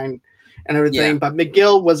satisfying and everything. But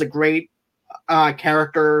McGill was a great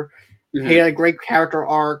character. He had a great character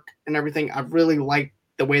arc and everything. I really liked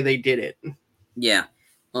the way they did it. Yeah.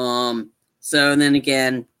 So then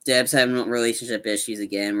again, Deb's having relationship issues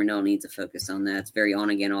again. We don't need to focus on that. It's very on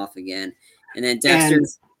again, off again. And then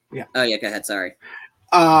Dexter's. Oh yeah, go ahead. Sorry.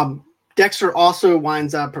 Dexter also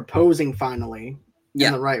winds up proposing finally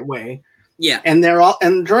in the right way. Yeah. And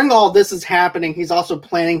during all this is happening, he's also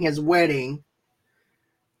planning his wedding.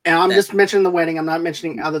 And I'm just mentioning the wedding. I'm not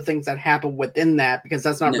mentioning other things that happen within that because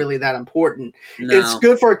that's not really that important. No. It's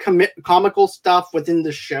good for comical stuff within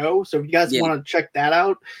the show. So if you guys want to check that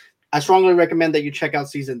out, I strongly recommend that you check out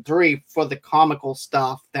season 3 for the comical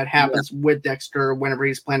stuff that happens with Dexter whenever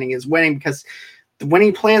he's planning his wedding. Because when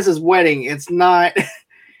he plans his wedding, it's not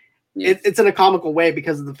it's in a comical way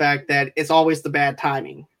because of the fact that it's always the bad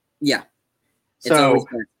timing. Yeah. So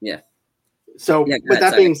with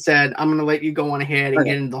that being said, I'm going to let you go on ahead and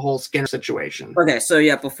get into the whole Skinner situation. Okay,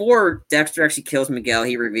 so before Dexter actually kills Miguel,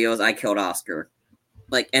 he reveals, I killed Oscar.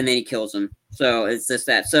 And then he kills him. So it's just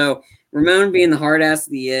that. So Ramon, being the hard ass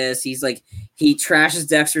that he is, he trashes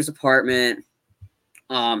Dexter's apartment.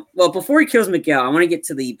 Well, before he kills Miguel, I want to get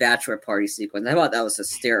to the bachelor party sequence. I thought that was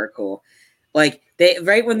hysterical.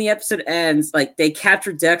 Right when the episode ends, they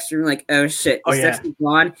capture Dexter and oh shit, is Dexter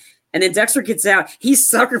gone? And then Dexter gets out. He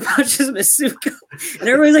sucker punches Masuko, and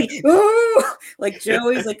everybody's "Ooh!"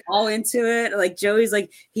 Joey's all into it. Joey's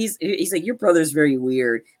he's your brother's very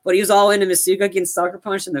weird, but he was all into Masuko getting sucker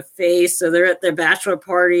punched in the face. So they're at their bachelor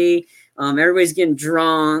party. Everybody's getting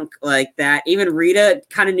drunk like that. Even Rita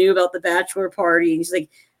kind of knew about the bachelor party, and she's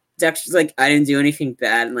Dexter's I didn't do anything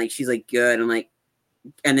bad, and she's good. I'm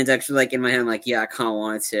and then Dexter's in my head, I'm yeah, I kind of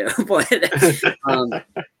wanted to,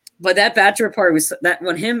 but that bachelor party was that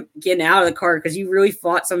when him getting out of the car because you really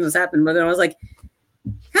thought something was happening. But then I was kind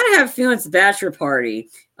of have a feeling it's the bachelor party.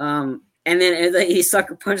 And then he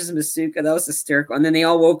sucker punches Masuka. That was hysterical. And then they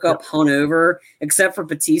all woke up hungover except for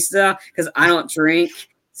Batista because I don't drink.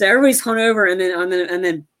 So everybody's hungover, and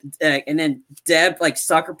then Deb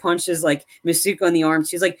sucker punches Masuko in the arm.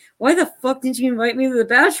 She's "Why the fuck didn't you invite me to the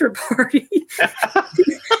bachelor party?"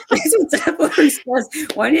 That's what Deb always says.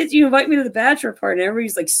 Why didn't you invite me to the bachelor party? And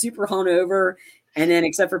everybody's super hungover, and then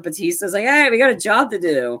except for Batista's "Hey, we got a job to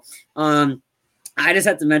do." I just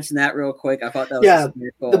have to mention that real quick. I thought that was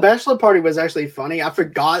really cool. The bachelor party was actually funny. I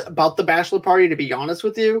forgot about the bachelor party, to be honest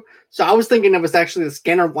with you. So I was thinking it was actually the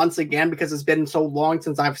Skinner once again because it's been so long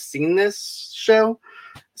since I've seen this show.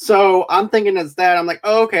 So I'm thinking it's that. I'm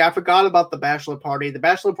oh, okay, I forgot about the bachelor party. The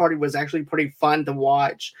bachelor party was actually pretty fun to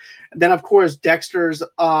watch. And then, of course, Dexter's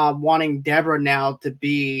wanting Deborah now to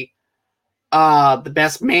be the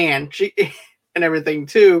best man. And everything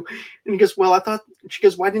too. And he goes, well, she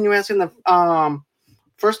goes, why didn't you ask in the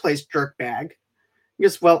first place, jerkbag? He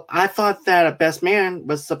goes, well, I thought that a best man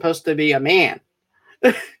was supposed to be a man.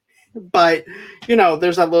 But,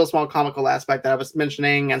 there's that little small comical aspect that I was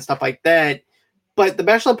mentioning and stuff like that. But the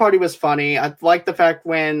bachelor party was funny. I like the fact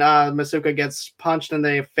when Masuka gets punched in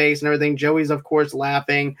the face and everything. Joey's, of course,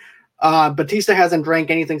 laughing. Batista hasn't drank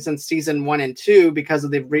anything since season 1 and 2 because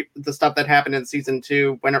of the stuff that happened in season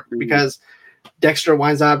 2 because Dexter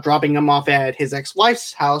winds up dropping him off at his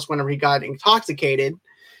ex-wife's house whenever he got intoxicated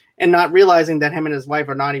and not realizing that him and his wife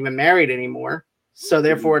are not even married anymore. So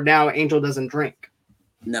therefore now Angel doesn't drink.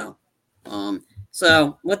 No.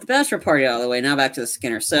 So with the bachelor party out of the way, now back to the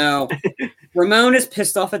Skinner. So Ramon is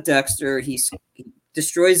pissed off at Dexter. He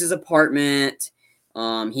destroys his apartment.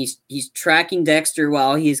 He's tracking Dexter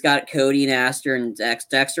while he's got Cody and Aster, and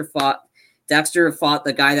Dexter fought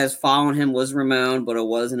the guy that's following him was Ramon, but it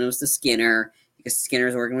wasn't. It was the Skinner because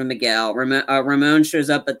Skinner's working with Miguel. Ramon shows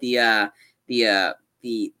up at the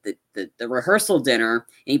rehearsal dinner,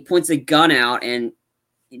 and he points a gun out, and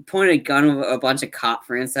he pointed a gun at a bunch of cop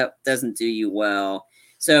friends. That doesn't do you well.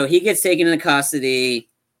 So he gets taken into custody,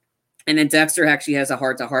 and then Dexter actually has a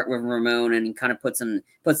heart-to-heart with Ramon, and he kind of puts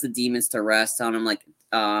the demons to rest on him,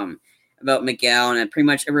 about Miguel, and it pretty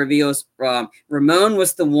much it reveals Ramon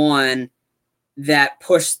was the one that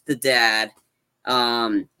pushed the dad.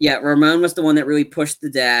 Ramon was the one that really pushed the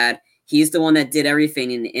dad. He's the one that did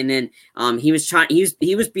everything, and then he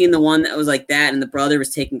was being the one that was like that, and the brother was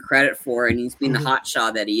taking credit for it, and he's being the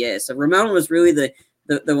hotshot that he is. So Ramon was really the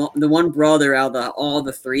one brother out of all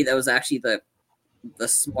the three that was actually the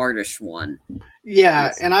smartest one.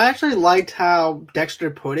 Yeah, and I actually liked how Dexter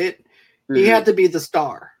put it. Mm-hmm. He had to be the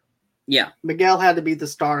star. Yeah. Miguel had to be the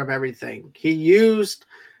star of everything. He used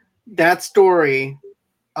that story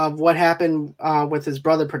of what happened with his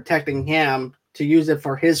brother protecting him to use it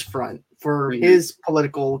for his front, for his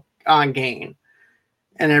political gain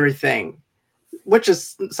and everything, which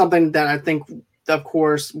is something that I think, of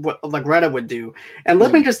course, what Lagretta would do. And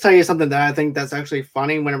let me just tell you something that I think that's actually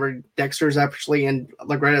funny. Whenever Dexter's actually in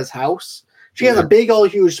Lagretta's house, she has a big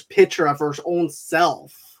old huge picture of her own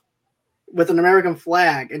self with an American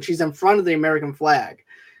flag, and she's in front of the American flag.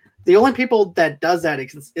 The only people that does that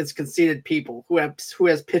is conceited people who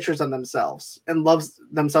has pictures of themselves and loves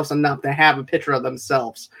themselves enough to have a picture of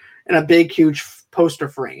themselves in a big, huge poster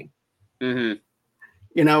frame. Mm-hmm.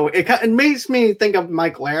 You know, it makes me think of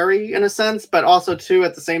Mike Larry in a sense, but also too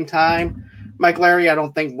at the same time, Mike Larry I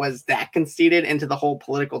don't think was that conceited into the whole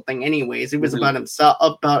political thing. Anyways, it was about himself,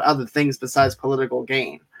 about other things besides political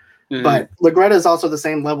gain. But Lagretta is also the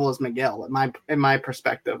same level as Miguel in my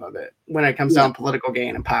perspective of it when it comes down to political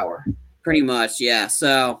gain and power. Pretty much, yeah.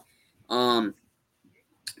 So after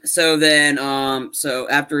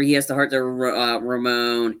he has the heart to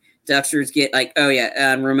Ramon, Dexter's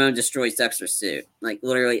Ramon destroys Dexter's suit. Like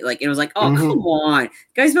literally, like it was like, oh come on, the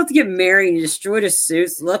guy's about to get married and he destroyed his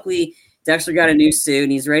suit. So luckily, Dexter got a new suit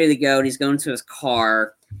and he's ready to go and he's going to his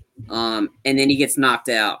car. And then he gets knocked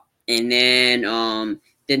out, and then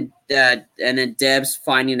Deb's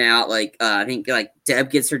finding out, like, I think, like, Deb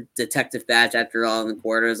gets her detective badge after all in the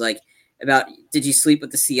quarters, like, about, did you sleep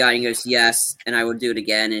with the CI? And he goes, yes, and I would do it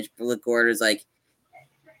again. And the quarters, like,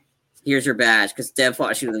 here's your badge, because Deb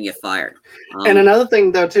thought she was going to get fired. And another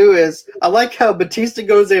thing, though, too, is I like how Batista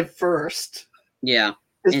goes in first. Yeah.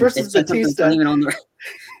 His first is Batista.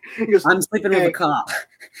 Goes, I'm sleeping with a cop.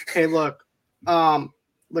 Hey, look,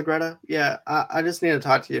 Lagretta, yeah, I just need to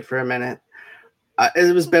talk to you for a minute.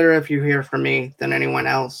 It was better if you hear from me than anyone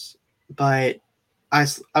else, but I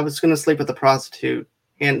was going to sleep with a prostitute,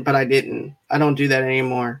 but I didn't. I don't do that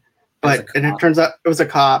anymore. But it turns out it was a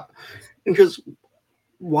cop. And he goes,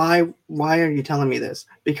 why are you telling me this?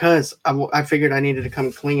 Because I figured I needed to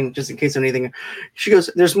come clean just in case anything. She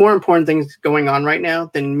goes, there's more important things going on right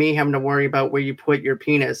now than me having to worry about where you put your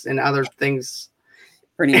penis and other things.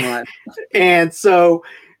 Pretty much. And so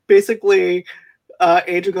basically,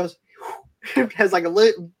 Adrian goes, has like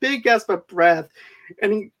a big gasp of breath,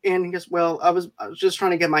 and he goes, well, I was just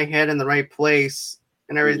trying to get my head in the right place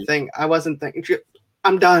and everything. I wasn't thinking.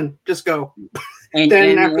 I'm done. Just go. And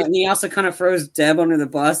he also kind of throws Deb under the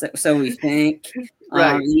bus. So we think.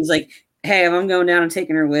 Right. He's like, hey, if I'm going down, I'm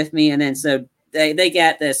taking her with me. And then so they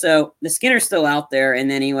get this. So the Skinner's still out there. And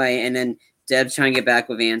then anyway, and then Deb's trying to get back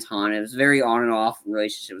with Anton. It was very on and off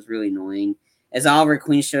relationship. It was really annoying. As Oliver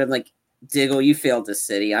Queen showed, like, Diggle, you failed the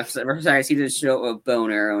city. I'm sorry, he just show a bow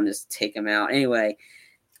and arrow and just take him out. Anyway,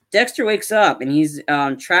 Dexter wakes up and he's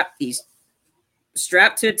trapped. He's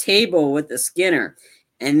strapped to a table with the Skinner,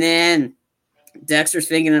 and then Dexter's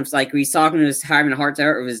thinking of, like, he's talking to his, having a heart to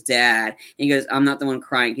heart with his dad. And he goes, "I'm not the one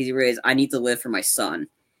crying," because he realizes I need to live for my son.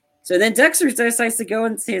 So then Dexter decides to go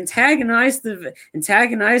and antagonize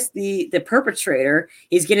the perpetrator.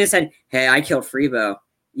 He's getting his head, "Hey, I killed Freebo.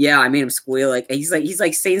 Yeah, I made him squeal." Like he's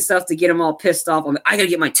like saying stuff to get him all pissed off. I'm like, I gotta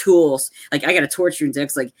get my tools. Like I gotta torture him.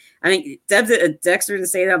 Dex. Like I think Dexter didn't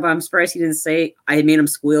say that, but I'm surprised he didn't say I made him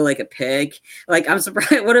squeal like a pig. Like I'm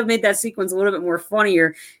surprised. It would have made that sequence a little bit more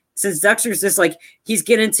funnier, since Dexter's just like he's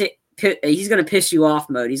gonna piss you off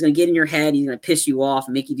mode. He's gonna get in your head. He's gonna piss you off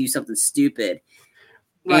and make you do something stupid.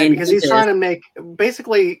 Right, because he's trying to make,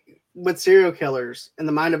 basically with serial killers, in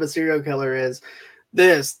the mind of a serial killer is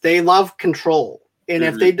this: they love control. And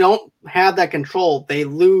if they don't have that control, they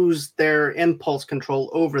lose their impulse control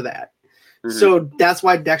over that. So that's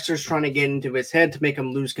why Dexter's trying to get into his head to make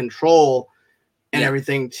him lose control and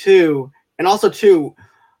everything too. And also too,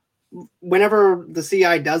 whenever the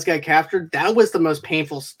CI does get captured, that was the most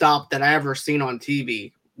painful stop that I ever seen on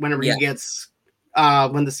TV. Whenever he gets,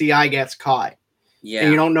 when the CI gets caught,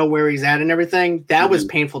 and you don't know where he's at and everything, that was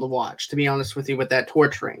painful to watch. To be honest with you, with that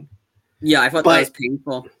torturing. Yeah, I thought that was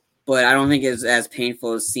painful. But I don't think it's as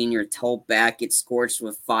painful as seeing your whole back get scorched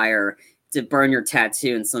with fire to burn your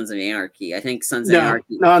tattoo in Sons of Anarchy. I think Sons of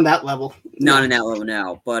Anarchy. Not on that level. Not on that level,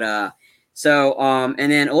 no. But and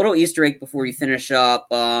then a little Easter egg before you finish up,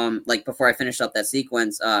 before I finish up that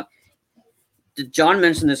sequence. John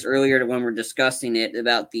mentioned this earlier when we're discussing it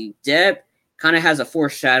about the Deb kind of has a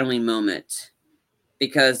foreshadowing moment,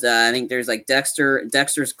 because I think there's like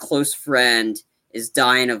Dexter's close friend is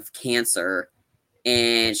dying of cancer.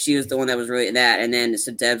 And she was the one that was really in that. And then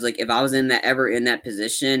so Deb's like, if I was ever in that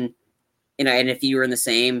position, and if you were in the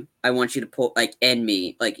same, I want you to end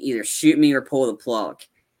me, like either shoot me or pull the plug.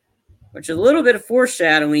 which is a little bit of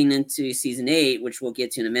foreshadowing into season 8, which we'll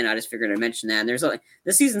get to in a minute. I just figured I'd mention that. And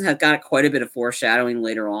this season has got quite a bit of foreshadowing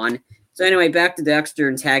later on. So anyway, back to Dexter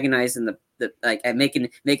antagonizing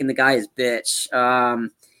making the guy his bitch.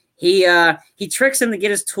 He tricks him to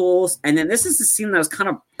get his tools, and then this is the scene that was kind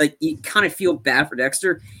of like you kind of feel bad for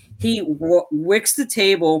Dexter. He wicks the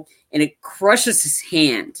table, and it crushes his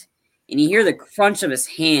hand, and you hear the crunch of his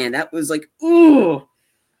hand. That was like, ooh,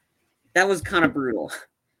 that was kind of brutal.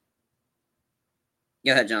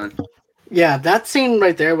 Go ahead, John. Yeah, that scene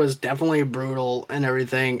right there was definitely brutal and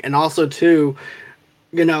everything, and also too,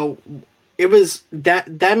 it was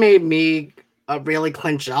that made me really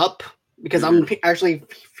clench up because I'm actually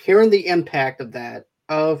hearing the impact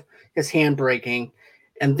of his hand breaking,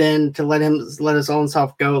 and then to let his own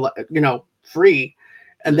self go, free,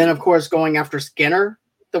 and then of course going after Skinner,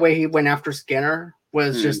 the way he went after Skinner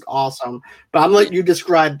was just awesome. But I'm letting you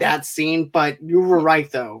describe that scene. But you were right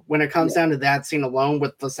though, when it comes down to that scene alone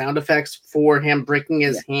with the sound effects for him breaking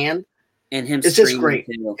his hand, and him, it's just great,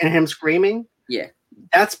 and him screaming. Yeah,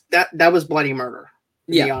 that was bloody murder.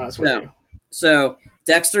 To be honest with you. So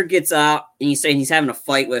Dexter gets out and he's having a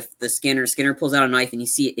fight with the Skinner. Skinner pulls out a knife and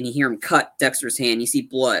you hear him cut Dexter's hand. You see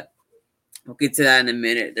blood. We'll get to that in a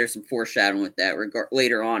minute. There's some foreshadowing with that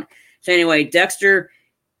later on. So anyway, Dexter,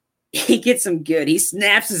 he gets him good. He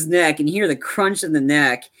snaps his neck and you hear the crunch in the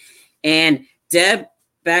neck. And Deb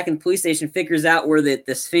back in the police station figures out where the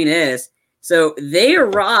Sphinx is. So they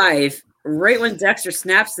arrive right when Dexter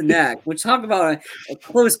snaps the neck. We'll talk about a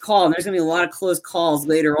close call. And there's going to be a lot of close calls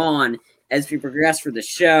later on as we progress for the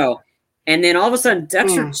show. And then all of a sudden,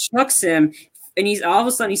 Dexter chucks him, and all of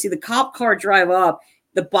a sudden, you see the cop car drive up.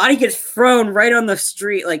 The body gets thrown right on the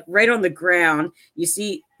street, like right on the ground. You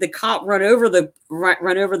see the cop run over the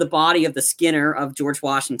body of the Skinner of George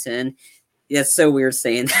Washington. That's so weird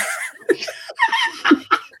saying that.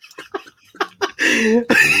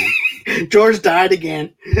 George died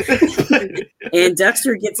again. And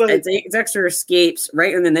Dexter escapes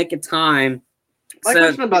right in the nick of time. My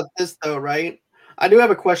question about this, though, right? I do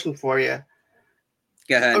have a question for you.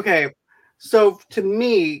 Go ahead. Okay, so to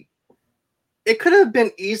me, it could have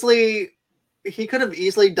been he could have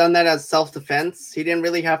easily done that as self-defense. He didn't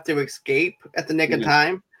really have to escape at the nick of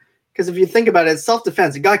time. Because if you think about it, it's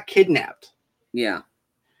self-defense. He got kidnapped. Yeah.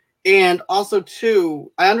 And also,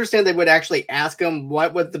 too, I understand they would actually ask him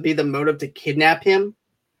what would be the motive to kidnap him.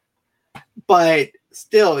 But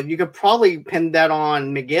still, you could probably pin that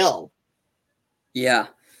on Miguel. Yeah.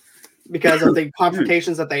 Because of the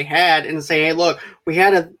confrontations that they had, and say, hey, look, we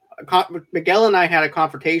had Miguel and I had a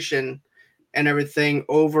confrontation and everything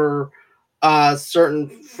over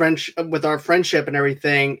certain with our friendship and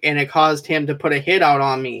everything, and it caused him to put a hit out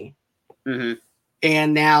on me. Mm-hmm.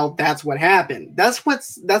 And now that's what happened. That's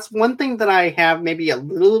one thing that I have maybe a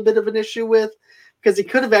little bit of an issue with, because he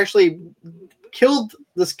could have actually killed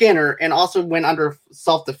the Skinner and also went under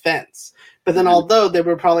self-defense. But then, although they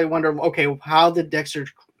would probably wonder, okay, how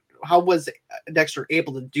was Dexter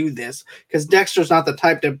able to do this? Because Dexter's not the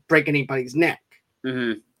type to break anybody's neck.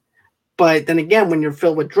 Mm-hmm. But then again, when you're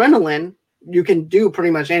filled with adrenaline, you can do pretty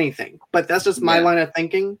much anything. But that's just my line of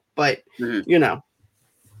thinking. But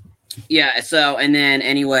Yeah. So, and then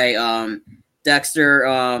anyway,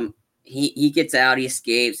 Dexter, he gets out, he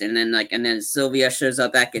escapes, and then Sylvia shows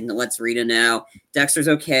up back and lets Rita know Dexter's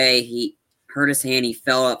okay. He hurt his hand. He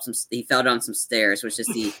fell down some stairs, which is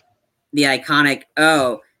the iconic,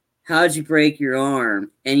 oh, how'd you break your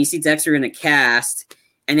arm? And you see Dexter in a cast,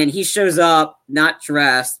 and then he shows up not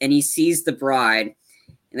dressed, and he sees the bride,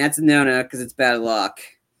 and that's a no-no because it's bad luck.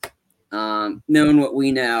 Knowing what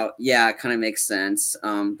we know, yeah, it kind of makes sense.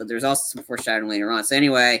 But there's also some foreshadowing later on. So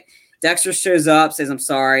anyway, Dexter shows up, says, "I'm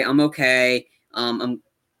sorry, I'm okay." And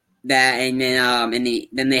then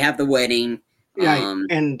they have the wedding. Yeah,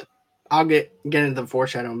 and I'll get into the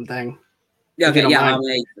foreshadowing thing. Okay, yeah,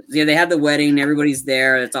 they have the wedding. Everybody's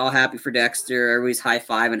there. It's all happy for Dexter. Everybody's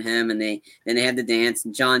high-fiving him, and they have the dance.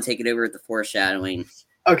 And John, take it over with the foreshadowing.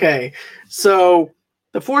 Okay, so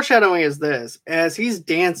the foreshadowing is this: as he's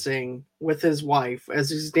dancing with his wife, as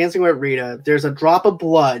he's dancing with Rita, there's a drop of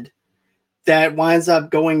blood that winds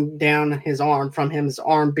up going down his arm from his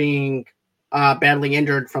arm being badly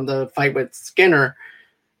injured from the fight with Skinner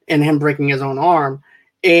and him breaking his own arm.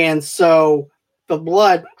 And so the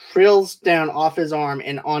blood trails down off his arm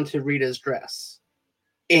and onto Rita's dress.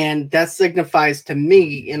 And that signifies to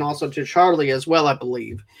me, and also to Charlie as well, I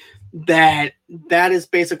believe, that is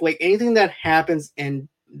basically anything that happens in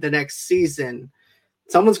the next season,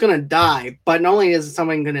 someone's going to die. But not only is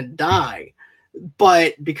someone going to die,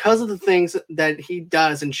 but because of the things that he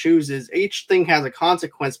does and chooses, each thing has a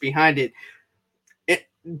consequence behind it.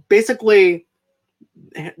 basically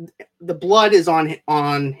the blood is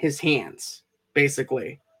on his hands,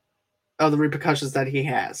 basically, of the repercussions that he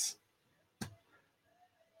has.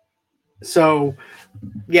 So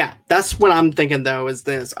yeah, that's what I'm thinking though, is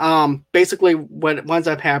this. Basically what winds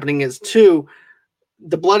up happening is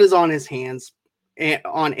the blood is on his hands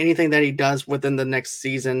on anything that he does within the next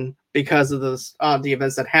season because of the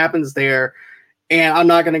events that happens there. And I'm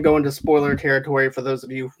not going to go into spoiler territory for those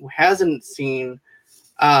of you who hasn't seen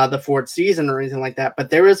the fourth season or anything like that,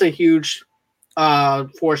 but there is a huge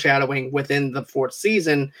foreshadowing within the fourth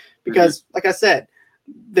season because, like I said,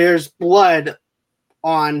 there's blood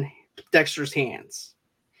on Dexter's hands.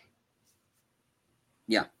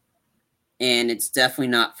 Yeah. And it's definitely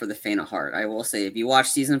not for the faint of heart. I will say, if you watch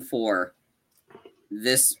season 4,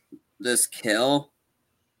 this kill,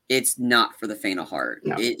 it's not for the faint of heart.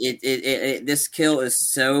 No. This kill is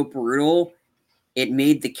so brutal. It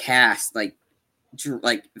made the cast like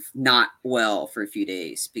not well for a few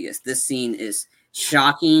days because this scene is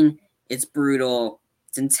shocking. It's brutal.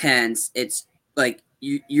 It's intense. It's like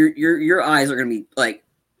your eyes are gonna be like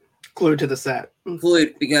glued to the set.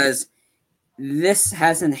 Glued, because this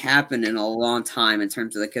hasn't happened in a long time in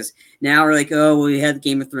terms of because now we're like, oh, well, we had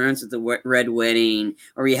Game of Thrones with the Red Wedding,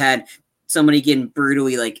 or we had somebody getting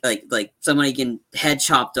brutally like somebody getting head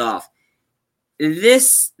chopped off. You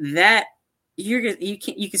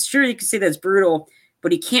can say that's brutal,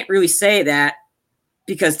 but you can't really say that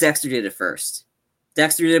because Dexter did it first.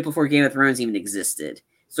 Dexter did it before Game of Thrones even existed.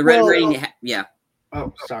 So Red Wedding, yeah.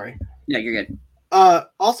 Oh, sorry. No, you're good.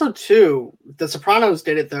 Also, too, The Sopranos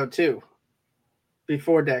did it though too,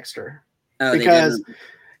 before Dexter. Oh, because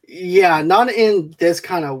yeah, not in this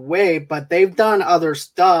kind of way, but they've done other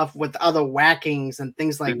stuff with other whackings and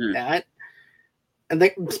things like that. And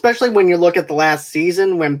especially when you look at the last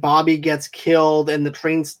season when Bobby gets killed in the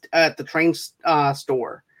train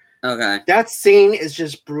store. Okay. That scene is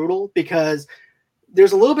just brutal because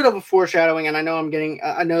there's a little bit of a foreshadowing, and I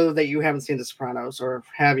know that you haven't seen The Sopranos, or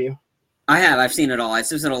have you? I have. I've seen it all. It's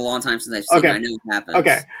just been a long time since I've seen it. I know what happens.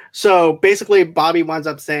 Okay. So basically, Bobby winds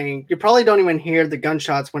up saying, you probably don't even hear the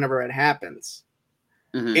gunshots whenever it happens.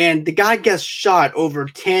 And the guy gets shot over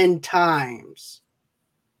 10 times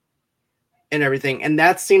and everything. And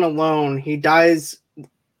that scene alone, he dies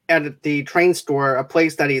at the train store, a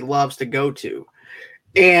place that he loves to go to.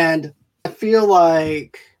 And I feel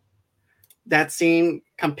like that scene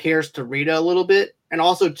compares to Rita a little bit. And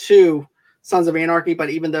also, too, Sons of Anarchy, but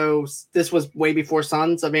even though this was way before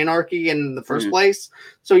Sons of Anarchy in the first place.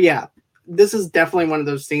 So yeah, this is definitely one of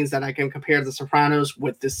those scenes that I can compare The Sopranos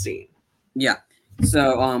with this scene. Yeah.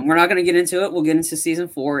 So we're not going to get into it. We'll get into season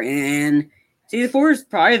 4, and season 4 is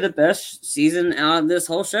probably the best season out of this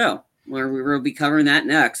whole show, where we will be covering that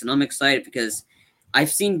next. And I'm excited because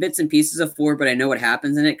I've seen bits and pieces of 4, but I know what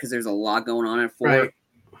happens in it because there's a lot going on in 4. Right.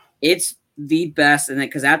 It's the best. And then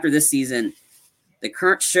because after this season, the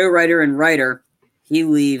current show writer and writer, he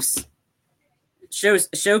leaves. Show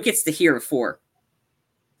gets to hear 4.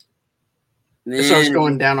 It starts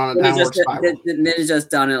going down on a downward spiral. Then it's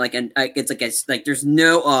just done it's like there's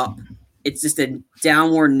no up. It's just a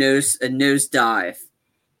downward nose dive,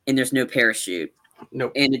 and there's no parachute.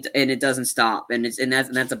 Nope. And it doesn't stop, and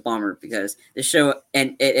that's a bummer because the show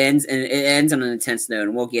and it ends on an intense note,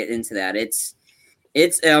 and we'll get into that. It's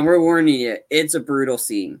we're warning you, it's a brutal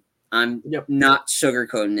scene. I'm not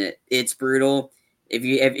sugarcoating it. It's brutal.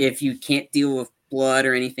 If you can't deal with blood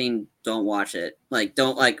or anything, don't watch it.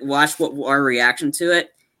 Don't watch what our reaction to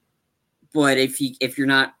it. But if you're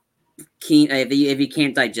not keen, if you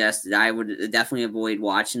can't digest it, I would definitely avoid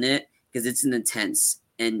watching it because it's an intense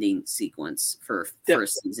ending sequence for a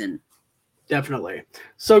season. Definitely.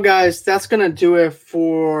 So, guys, that's gonna do it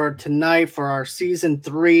for tonight for our season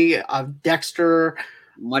 3 of Dexter.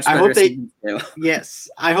 Much better season 2. Yes,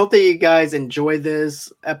 I hope that you guys enjoyed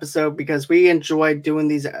this episode because we enjoyed doing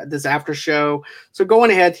this after show. So go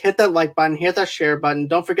on ahead, hit that like button, hit that share button.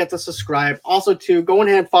 Don't forget to subscribe. Also, to go on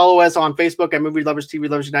ahead and follow us on Facebook at Movie Lovers TV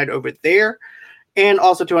Lovers United over there. And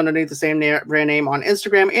also to underneath the same brand name on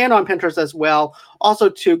Instagram and on Pinterest as well. Also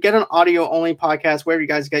to get an audio-only podcast wherever you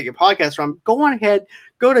guys get your podcast from. Go on ahead,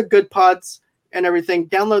 go to Good Pods and everything.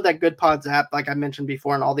 Download that Good Pods app, like I mentioned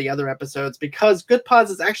before in all the other episodes, because Good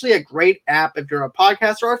Pods is actually a great app if you're a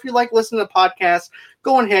podcaster or if you like listening to podcasts.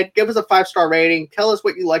 Go on ahead, give us a 5-star rating. Tell us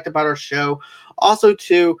what you liked about our show. Also,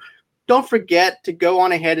 too, don't forget to go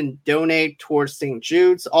on ahead and donate towards St.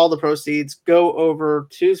 Jude's. All the proceeds go over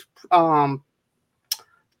to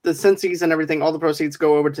the Cincy's and everything, all the proceeds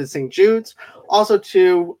go over to St. Jude's. Also,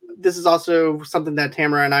 too, this is also something that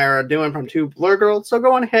Tamara and I are doing from Two Blur Girls. So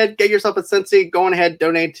go on ahead, get yourself a Cincy. Go on ahead,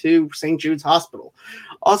 donate to St. Jude's Hospital.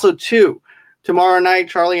 Also, too, tomorrow night,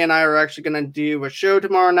 Charlie and I are actually going to do a show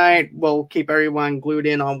tomorrow night. We'll keep everyone glued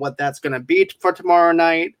in on what that's going to be for tomorrow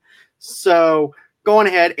night. So go on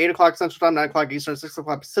ahead, 8 o'clock Central Time, 9 o'clock Eastern, 6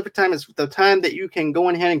 o'clock Pacific Time is the time that you can go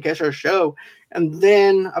on ahead and catch our show. And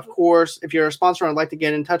then, of course, if you're a sponsor and would like to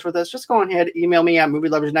get in touch with us, just go on ahead, email me at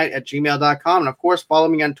movieloversunite@gmail.com. And, of course, follow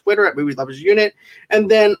me on Twitter at @movieloversunit. And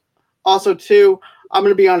then, also, too, I'm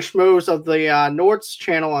going to be on Schmoes of the Nords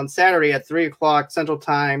channel on Saturday at 3 o'clock Central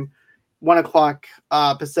Time, 1 o'clock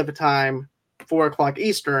Pacific Time, 4 o'clock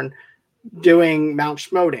Eastern, doing Mount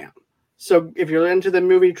Schmodown. So if you're into the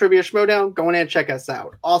movie Trivia Schmodown, go in and check us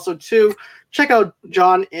out. Also, too, check out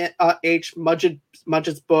John H.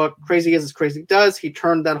 Mudgett's book, Crazy Is as Crazy Does. He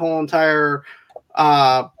turned that whole entire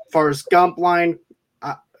Forrest Gump line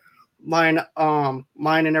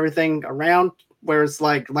and everything around, where it's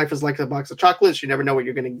like life is like a box of chocolates. You never know what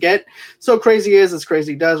you're going to get. So crazy is as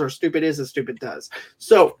crazy does, or stupid is as stupid does.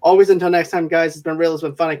 So always until next time, guys, it's been real. It's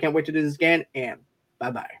been fun. I can't wait to do this again, and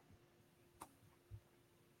bye-bye.